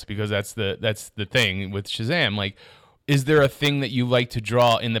lightning bolts, because that's the thing with Shazam. Like, is there a thing that you like to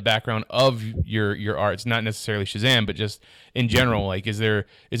draw in the background of your art? It's not necessarily Shazam, but just in general. Like, is there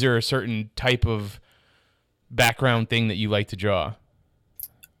a certain type of background thing that you like to draw?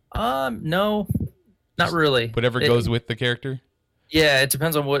 No, not really. Whatever goes with the character? Yeah, it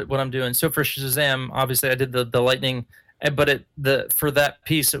depends on what I'm doing. So for Shazam, obviously I did the lightning, but for that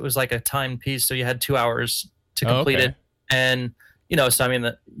piece it was like a timed piece, so you had 2 hours to complete it. And so I mean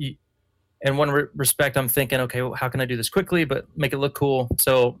in one respect, I'm thinking, okay, well, how can I do this quickly but make it look cool?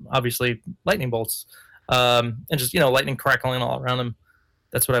 So obviously lightning bolts, and just lightning crackling all around them.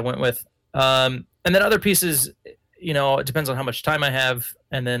 That's what I went with. And then other pieces, it depends on how much time I have.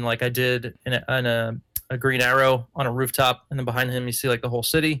 And then like I did in a Green Arrow on a rooftop, and then behind him you see like the whole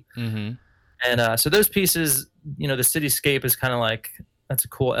city. Mm-hmm. And so those pieces, the cityscape is kind of like, that's a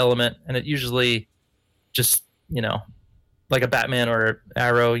cool element, and it usually just like a Batman or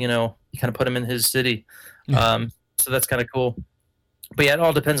Arrow, you kind of put him in his city. So that's kind of cool. But yeah, it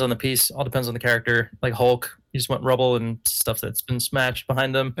all depends on the piece, all depends on the character. Like Hulk, you just want rubble and stuff that's been smashed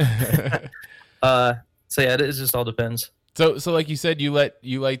behind them. So yeah, it just all depends. So like you said, you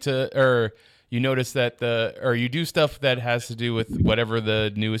notice that you do stuff that has to do with whatever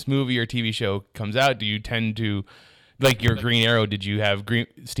the newest movie or TV show comes out. Do you tend to, like your Green Arrow, did you have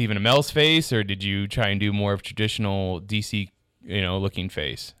Stephen Amell's face, or did you try and do more of traditional DC, looking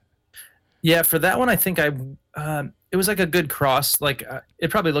face? Yeah, for that one, I think it was like a good cross. Like it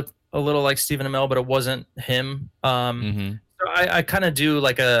probably looked a little like Stephen Amell, but it wasn't him. So I kind of do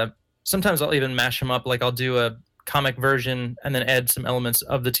like sometimes I'll even mash him up. Like I'll do a comic version and then add some elements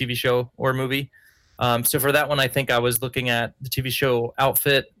of the TV show or movie. So for that one, I think I was looking at the TV show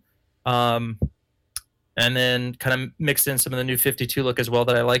outfit, and then kind of mixed in some of the new 52 look as well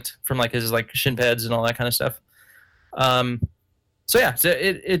that I liked from like his like shin pads and all that kind of stuff. So yeah, so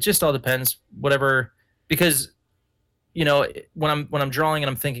it just all depends, whatever, because when I'm drawing and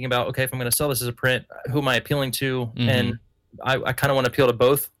I'm thinking about, okay, if I'm going to sell this as a print, who am I appealing to? Mm-hmm. And I kind of want to appeal to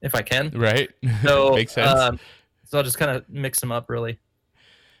both if I can. Right. So makes sense. So I'll just kind of mix them up, really.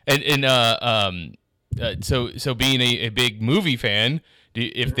 So being a big movie fan,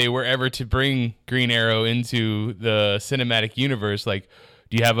 if they were ever to bring Green Arrow into the cinematic universe, like,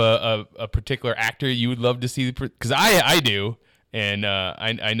 do you have a particular actor you would love to see? Because I do, and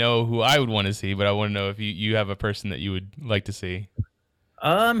I know who I would want to see, but I want to know if you have a person that you would like to see.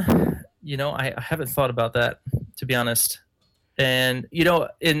 I haven't thought about that, to be honest. And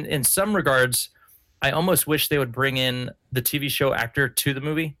in some regards, I almost wish they would bring in the TV show actor to the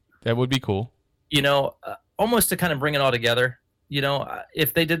movie. That would be cool. Almost to kind of bring it all together.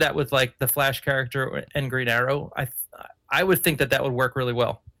 If they did that with like the Flash character and Green Arrow, I would think that would work really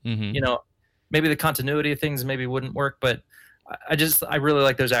well. Mm-hmm. Maybe the continuity of things maybe wouldn't work, but I really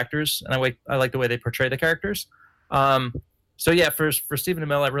like those actors, and I like the way they portray the characters. So yeah, for Stephen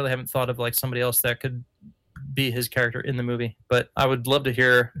Amell, I really haven't thought of like somebody else that could be his character in the movie, but I would love to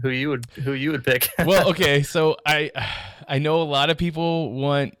hear who you would pick. Well, okay, so I know a lot of people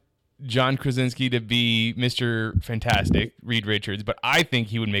want John Krasinski to be Mr. Fantastic, Reed Richards, but I think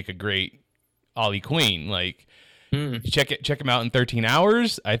he would make a great Ollie Queen. Like, check him out in 13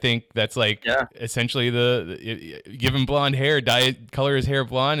 Hours. I think that's like essentially give him blonde hair, color his hair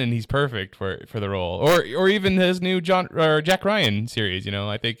blonde, and he's perfect for the role. Or even his new Jack Ryan series.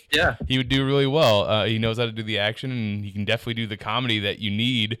 I think he would do really well. He knows how to do the action, and he can definitely do the comedy that you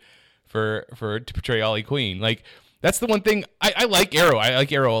need to portray Ollie Queen. Like, that's the one thing I like Arrow. I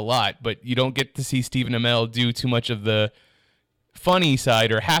like Arrow a lot, but you don't get to see Stephen Amell do too much of the funny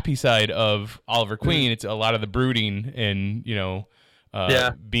side or happy side of Oliver Queen. It's a lot of the brooding and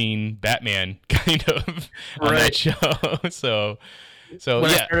being Batman kind of on that show. So when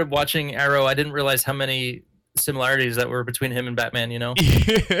I started watching Arrow, I didn't realize how many similarities that were between him and Batman. You know,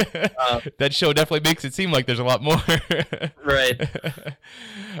 That show definitely makes it seem like there's a lot more. right?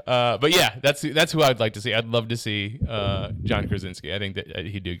 But yeah, that's who I'd like to see. I'd love to see John Krasinski. I think that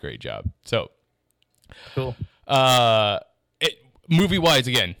he'd do a great job. So Cool. Movie wise,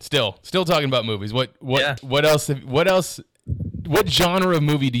 again, still talking about movies. What else? What genre of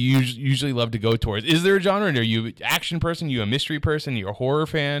movie do you usually love to go towards? Is there a genre? Are you an action person? You a mystery person? You a horror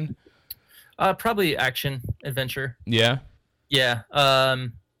fan? Probably action adventure. Yeah. Yeah.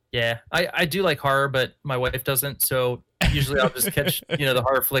 Yeah. I do like horror, but my wife doesn't. So usually I'll just catch the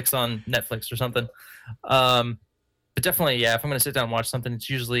horror flicks on Netflix or something. But definitely, yeah. If I'm gonna sit down and watch something, it's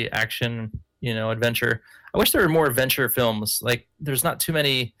usually action. Adventure. I wish there were more adventure films. Like, there's not too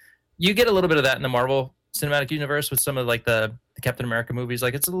many. You get a little bit of that in the Marvel Cinematic Universe with some of like the Captain America movies.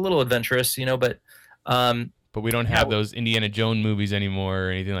 Like, it's a little adventurous, but we don't have those Indiana Jones movies anymore or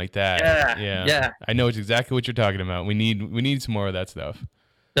anything like that. Yeah. I know exactly what you're talking about. We need some more of that stuff.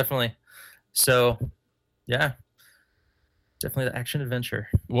 Definitely. So, yeah. Definitely the action adventure.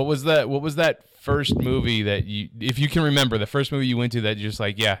 What was that first movie that you, if you can remember, the first movie you went to that you're just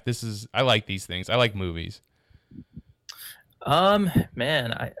like, yeah, I like these things. I like movies.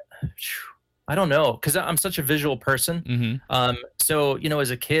 Man, I don't know, because I'm such a visual person. Mm-hmm. So as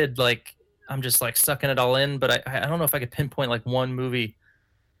a kid, like, I'm just like sucking it all in. But I don't know if I could pinpoint like one movie.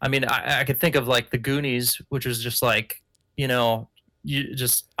 I mean, I could think of like The Goonies, which was just like, you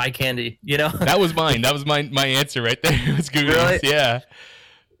just eye candy, That was mine. That was my answer right there. It was Goonies. Really? Yeah.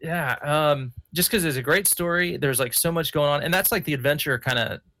 Yeah. Just because it's a great story. There's like so much going on, and that's like the adventure kind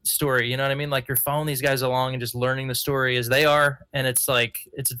of story. You know what I mean? Like, you're following these guys along and just learning the story as they are, and it's like,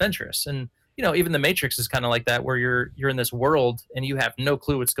 it's adventurous. And even The Matrix is kind of like that, where you're in this world and you have no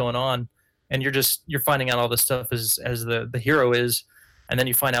clue what's going on, and you're finding out all this stuff as the hero is, and then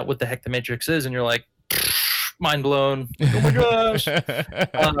you find out what the heck the Matrix is, and you're like, mind blown. Oh my gosh.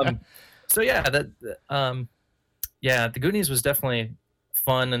 So yeah, The Goonies was definitely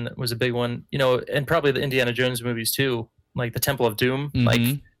fun, and it was a big one, and probably the Indiana Jones movies too, like the Temple of Doom. Mm-hmm. Like,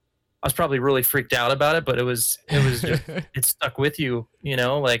 I was probably really freaked out about it, but it was just, it stuck with you,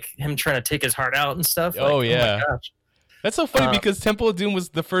 like him trying to take his heart out and stuff. Like, oh yeah. Oh my gosh. That's so funny because Temple of Doom was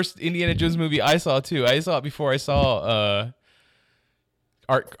the first Indiana Jones movie I saw too. I saw it before I saw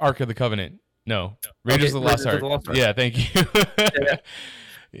Ark of the Covenant. No, Raiders of the Lost Ark. Yeah, thank you. Yeah.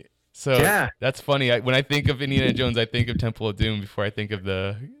 So that's funny. When I think of Indiana Jones, I think of Temple of Doom before I think of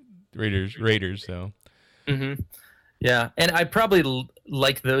the Raiders. So. Mm-hmm. Yeah, and I probably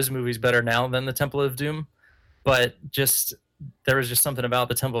like those movies better now than the Temple of Doom, but there was just something about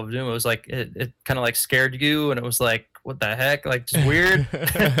the Temple of Doom. It was like it kind of like scared you, and it was like, what the heck, like, just weird.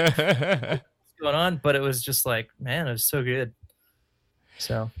 What's going on? But it was just like, man, it was so good.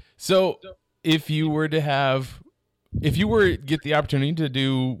 So if you were to get the opportunity to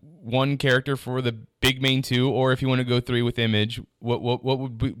do one character for the big main two, or if you want to go three with Image, what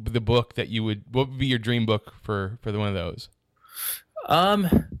would be the book that what would be your dream book for the one of those?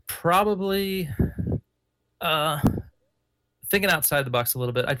 Probably thinking outside the box a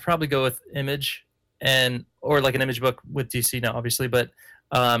little bit, I'd probably go with Image, or like an Image book with DC now, obviously, but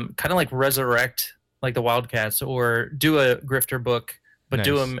kind of like resurrect like the Wildcats, or do a Grifter book, but Nice.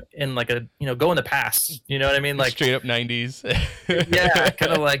 do them in like go in the past. You know what I mean? Like, straight up 90s. yeah,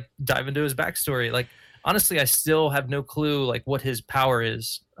 kind of like dive into his backstory. Like, honestly, I still have no clue like what his power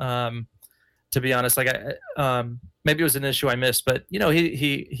is. To be honest, like, maybe it was an issue I missed, but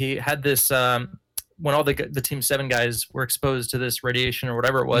he had this when all the Team 7 guys were exposed to this radiation or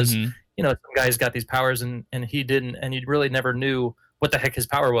whatever it was. Mhm. Some guys got these powers and he didn't, and you really never knew what the heck his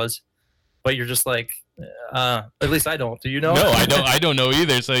power was. But you're just like, at least I don't. Do you know? No, I don't know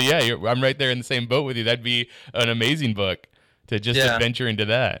either. So yeah, I'm right there in the same boat with you. That'd be an amazing book to just adventure into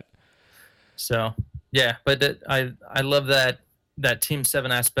that. So yeah, but I love that Team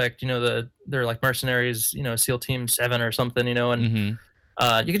 7 aspect. They're like mercenaries. SEAL Team 7 or something. And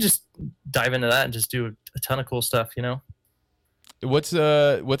Mm-hmm. you can just dive into that and just do a ton of cool stuff. What's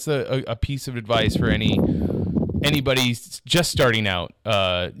a piece of advice for anybody just starting out,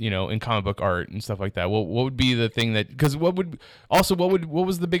 in comic book art and stuff like that? What would be the thing what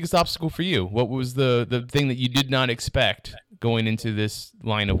was the biggest obstacle for you? What was the thing that you did not expect going into this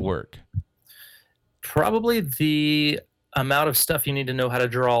line of work? Probably the amount of stuff you need to know how to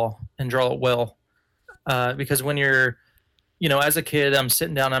draw and draw it well. Because when you're, as a kid, I'm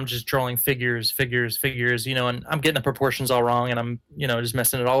sitting down, I'm just drawing figures, and I'm getting the proportions all wrong, and I'm, just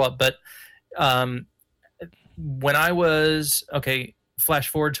messing it all up. But when I was, flash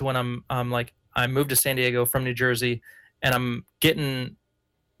forward to when I moved to San Diego from New Jersey, and I'm getting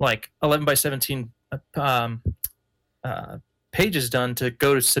like 11 by 17 pages done to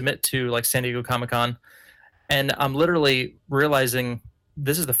go to submit to like San Diego Comic-Con, and I'm literally realizing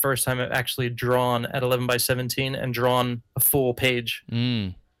this is the first time I've actually drawn at 11 by 17 and drawn a full page.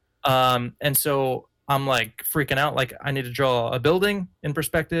 And so I'm like freaking out. Like, I need to draw a building in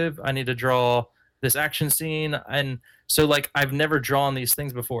perspective. I need to draw this action scene. And so like, I've never drawn these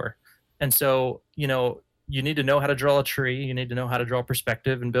things before. And so, you know, you need to know how to draw a tree. You need to know how to draw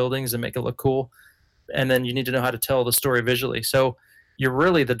perspective and buildings and make it look cool. And then you need to know how to tell the story visually. So you're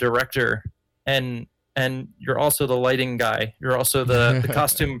really the director, and you're also the lighting guy. You're also the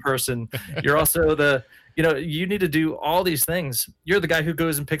costume person. You're also the, you know, you need to do all these things. You're the guy who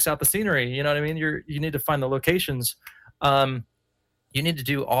goes and picks out the scenery. You know what I mean? You need to find the locations. You need to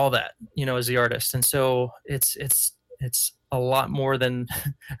do all that, you know, as the artist. And so it's a lot more than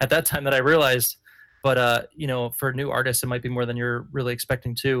at that time that I realized. But, you know, for new artists, it might be more than you're really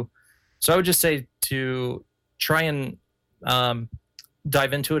expecting to. So I would just say to try and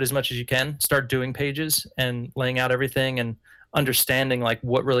dive into it as much as you can. Start doing pages and laying out everything and understanding like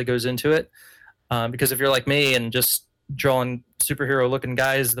what really goes into it. Because if you're like me and just drawing superhero looking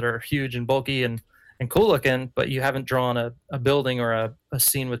guys that are huge and bulky and cool looking, but you haven't drawn a building or a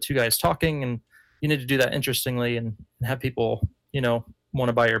scene with two guys talking, and you need to do that interestingly and have people, you know, want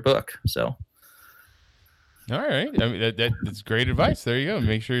to buy your book. So. All right. I mean, that's great advice. There you go.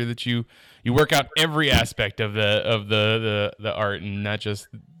 Make sure that you work out every aspect of the art and not just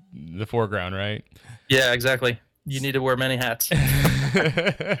the foreground, right? Yeah, exactly. You need to wear many hats.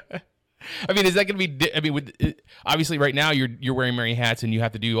 I mean, is that going to be? I mean, obviously, right now you're wearing many hats and you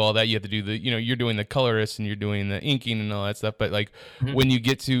have to do all that. You have to do you're doing the colorist and you're doing the inking and all that stuff. But like when you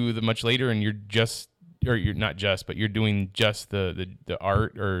get to the much later and you're not just, but you're doing just the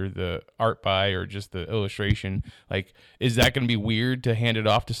art or the art by or just the illustration, like, is that going to be weird to hand it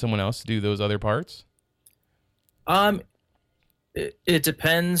off to someone else to do those other parts? It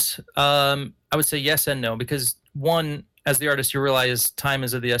depends. I would say yes and no, because one, as the artist, you realize time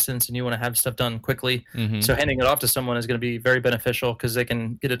is of the essence and you want to have stuff done quickly. So handing it off to someone is going to be very beneficial because they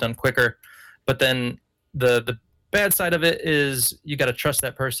can get it done quicker. But then the bad side of it is you got to trust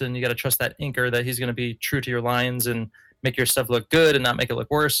that person. You got to trust that inker that he's going to be true to your lines and make your stuff look good and not make it look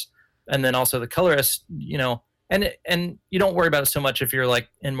worse. And then also the colorist, you know, and you don't worry about it so much if you're like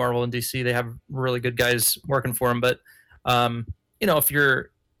in Marvel and DC, they have really good guys working for them. But, you know,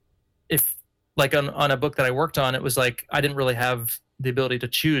 if like on a book that I worked on, it was like, I didn't really have the ability to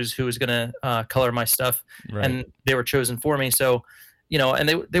choose who was going to color my stuff. Right. And they were chosen for me. So, you know, and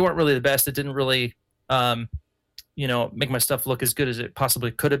they weren't really the best. It didn't really, you know, make my stuff look as good as it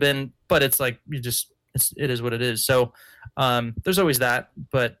possibly could have been, but it's like, it is what it is. So, there's always that,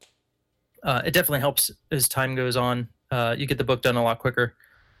 but, it definitely helps as time goes on. You get the book done a lot quicker.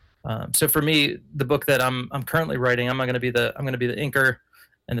 So for me, the book that I'm currently writing, I'm going to be the inker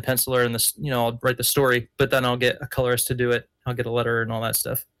and the penciler and the, you know, I'll write the story, but then I'll get a colorist to do it. I'll get a letter and all that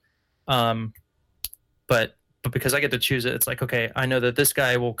stuff. But because I get to choose it, it's like, okay, I know that this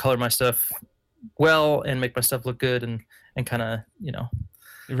guy will color my stuff well and make my stuff look good and kind of, you know,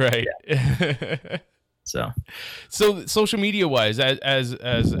 right. Yeah. So social media wise,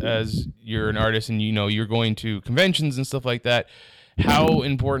 as you're an artist and, you know, you're going to conventions and stuff like that, how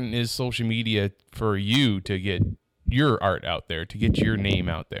important is social media for you to get your art out there, to get your name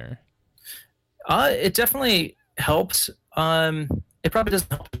out there? It definitely helps. It probably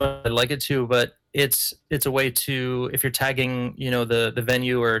doesn't help, but I'd like it to, but it's a way to, if you're tagging, you know, the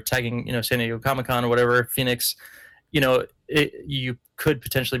venue or tagging, you know, San Diego Comic-Con or whatever, Phoenix, you know, you could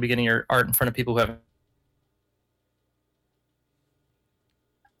potentially be getting your art in front of people who haven't.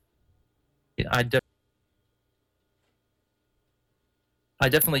 I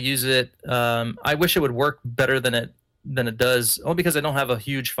definitely use it. I wish it would work better than it does, only because I don't have a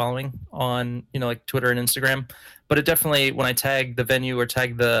huge following on, you know, like Twitter and Instagram. But it definitely, when I tag the venue or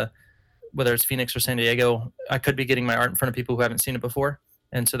tag whether it's Phoenix or San Diego, I could be getting my art in front of people who haven't seen it before,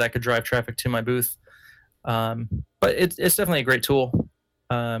 and so that could drive traffic to my booth. But it's definitely a great tool.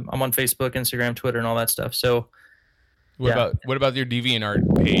 I'm on Facebook, Instagram, Twitter, and all that stuff. So, what about your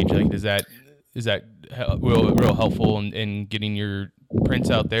DeviantArt page? Like, is that real helpful in getting your prints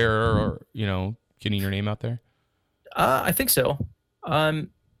out there, or, you know, getting your name out there? I think so.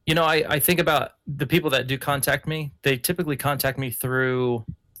 You know, I think about the people that do contact me. They typically contact me through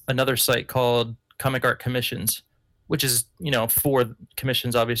another site called Comic Art Commissions, which is, you know, for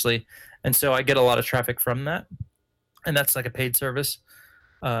commissions, obviously. And so I get a lot of traffic from that. And that's like a paid service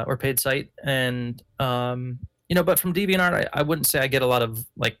or paid site. And, you know, but from DeviantArt, I wouldn't say I get a lot of,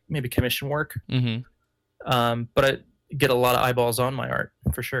 like, maybe commission work. Mm-hmm. But I get a lot of eyeballs on my art,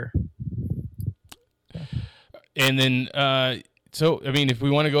 for sure. And then, so I mean, if we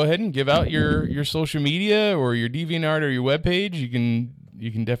want to go ahead and give out your social media or your DeviantArt or your webpage, you can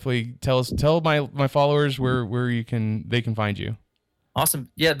definitely tell my followers where they can find you. Awesome.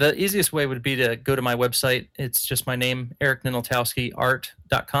 Yeah, the easiest way would be to go to my website. It's just my name,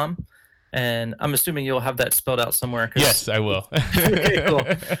 ericninoltowskiart.com. And I'm assuming you'll have that spelled out somewhere. Yes, I will. Okay, cool.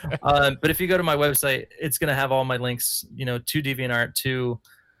 But if you go to my website, it's going to have all my links, to DeviantArt, to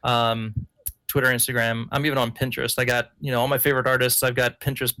Twitter, Instagram. I'm even on Pinterest. I got, all my favorite artists. I've got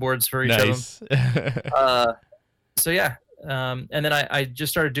Pinterest boards for each of them. So yeah. And then I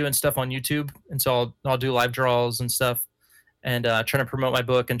just started doing stuff on YouTube. And so I'll do live draws and stuff, and trying to promote my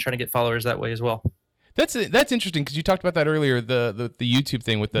book and trying to get followers that way as well. That's interesting, because you talked about that earlier, the YouTube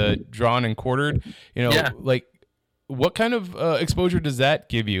thing with the drawn and quartered. Like, what kind of exposure does that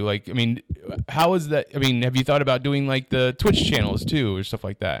give you? Like, I mean, how is that? I mean, have you thought about doing like the Twitch channels too, or stuff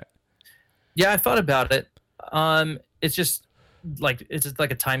like that? Yeah, I thought about it. It's just like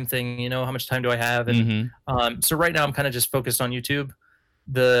a time thing. How much time do I have? And so right now I'm kind of just focused on YouTube.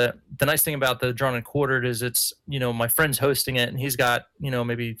 The nice thing about the drawn and quartered is it's my friend's hosting it, and he's got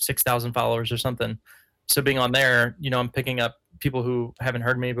maybe 6,000 followers or something. So being on there, I'm picking up people who haven't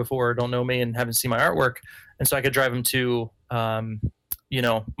heard me before, don't know me, and haven't seen my artwork, and so I could drive them to my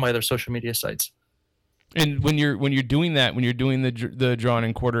other social media sites. And when you're doing that, when you're doing the drawn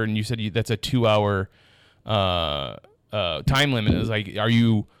and quarter, and you said that's a 2-hour time limit, is like, are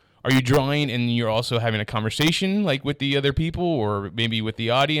you drawing and you're also having a conversation like with the other people, or maybe with the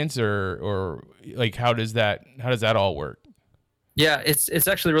audience, or like how does that all work? Yeah, it's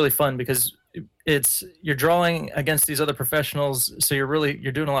actually really fun, because you're drawing against these other professionals, so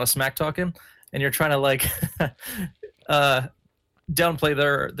you're doing a lot of smack talking, and you're trying to like downplay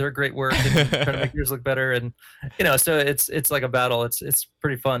their great work and trying to make yours look better, and so it's like a battle. It's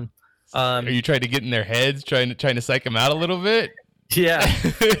pretty fun. Are you trying to get in their heads, trying to psych them out a little bit? Yeah,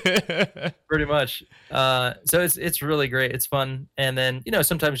 pretty much. So it's really great. It's fun. And then,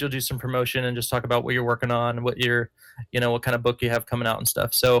 sometimes you'll do some promotion and just talk about what you're working on, what what kind of book you have coming out and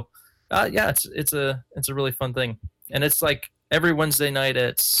stuff. So, yeah, it's a really fun thing. And it's like every Wednesday night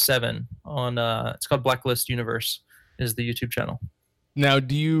at 7 on, it's called Blacklist Universe is the YouTube channel. Now,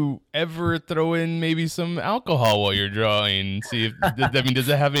 do you ever throw in maybe some alcohol while you're drawing? See if, does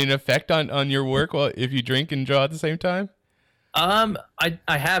it have any effect on your work if you drink and draw at the same time? I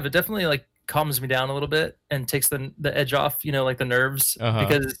have. It definitely like calms me down a little bit and takes the edge off, like the nerves,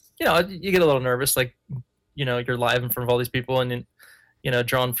 because you get a little nervous, like you're live in front of all these people, and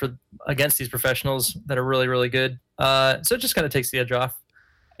drawn against these professionals that are really, really good. So it just kind of takes the edge off,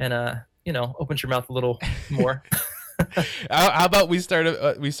 and opens your mouth a little more. How about we start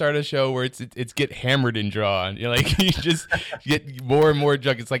a show where it's get hammered and drawn. You just get more and more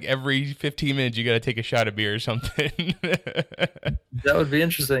drunk. It's like every 15 minutes you got to take a shot of beer or something. That would be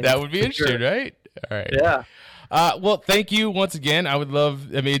interesting. That would be interesting, sure. Right? All right. Yeah. Well, thank you once again. I would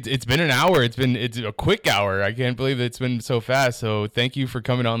love. I mean, it's been an hour. It's a quick hour. I can't believe it's been so fast. So thank you for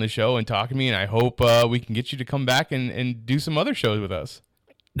coming on the show and talking to me. And I hope we can get you to come back and do some other shows with us.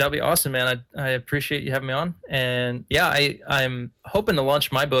 That'd be awesome, man. I appreciate you having me on. And yeah, I'm hoping to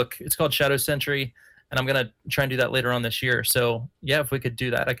launch my book. It's called Shadow Century, and I'm going to try and do that later on this year. So yeah, if we could do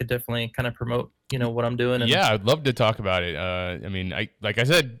that, I could definitely kind of promote, what I'm doing. And yeah, I'd love to talk about it. I mean, like I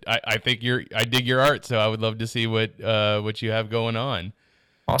said, I think I dig your art, so I would love to see what you have going on.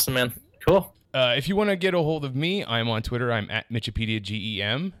 Awesome, man. Cool. If you want to get a hold of me, I'm on Twitter. I'm at Mitchipedia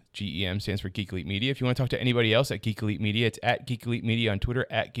GEM. GEM stands for Geek Elite Media. If you want to talk to anybody else at Geek Elite Media, it's at Geek Elite Media on Twitter,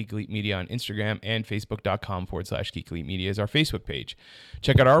 at Geek Elite Media on Instagram, and Facebook.com/Geek Elite Media is our Facebook page.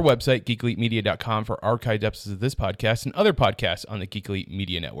 Check out our website, geekelitemedia.com, for archived episodes of this podcast and other podcasts on the Geek Elite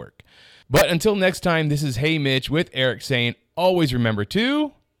Media Network. But until next time, this is Hey Mitch with Eric saying, always remember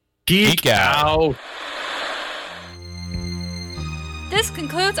to geek out. This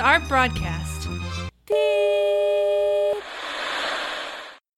concludes our broadcast. Beep.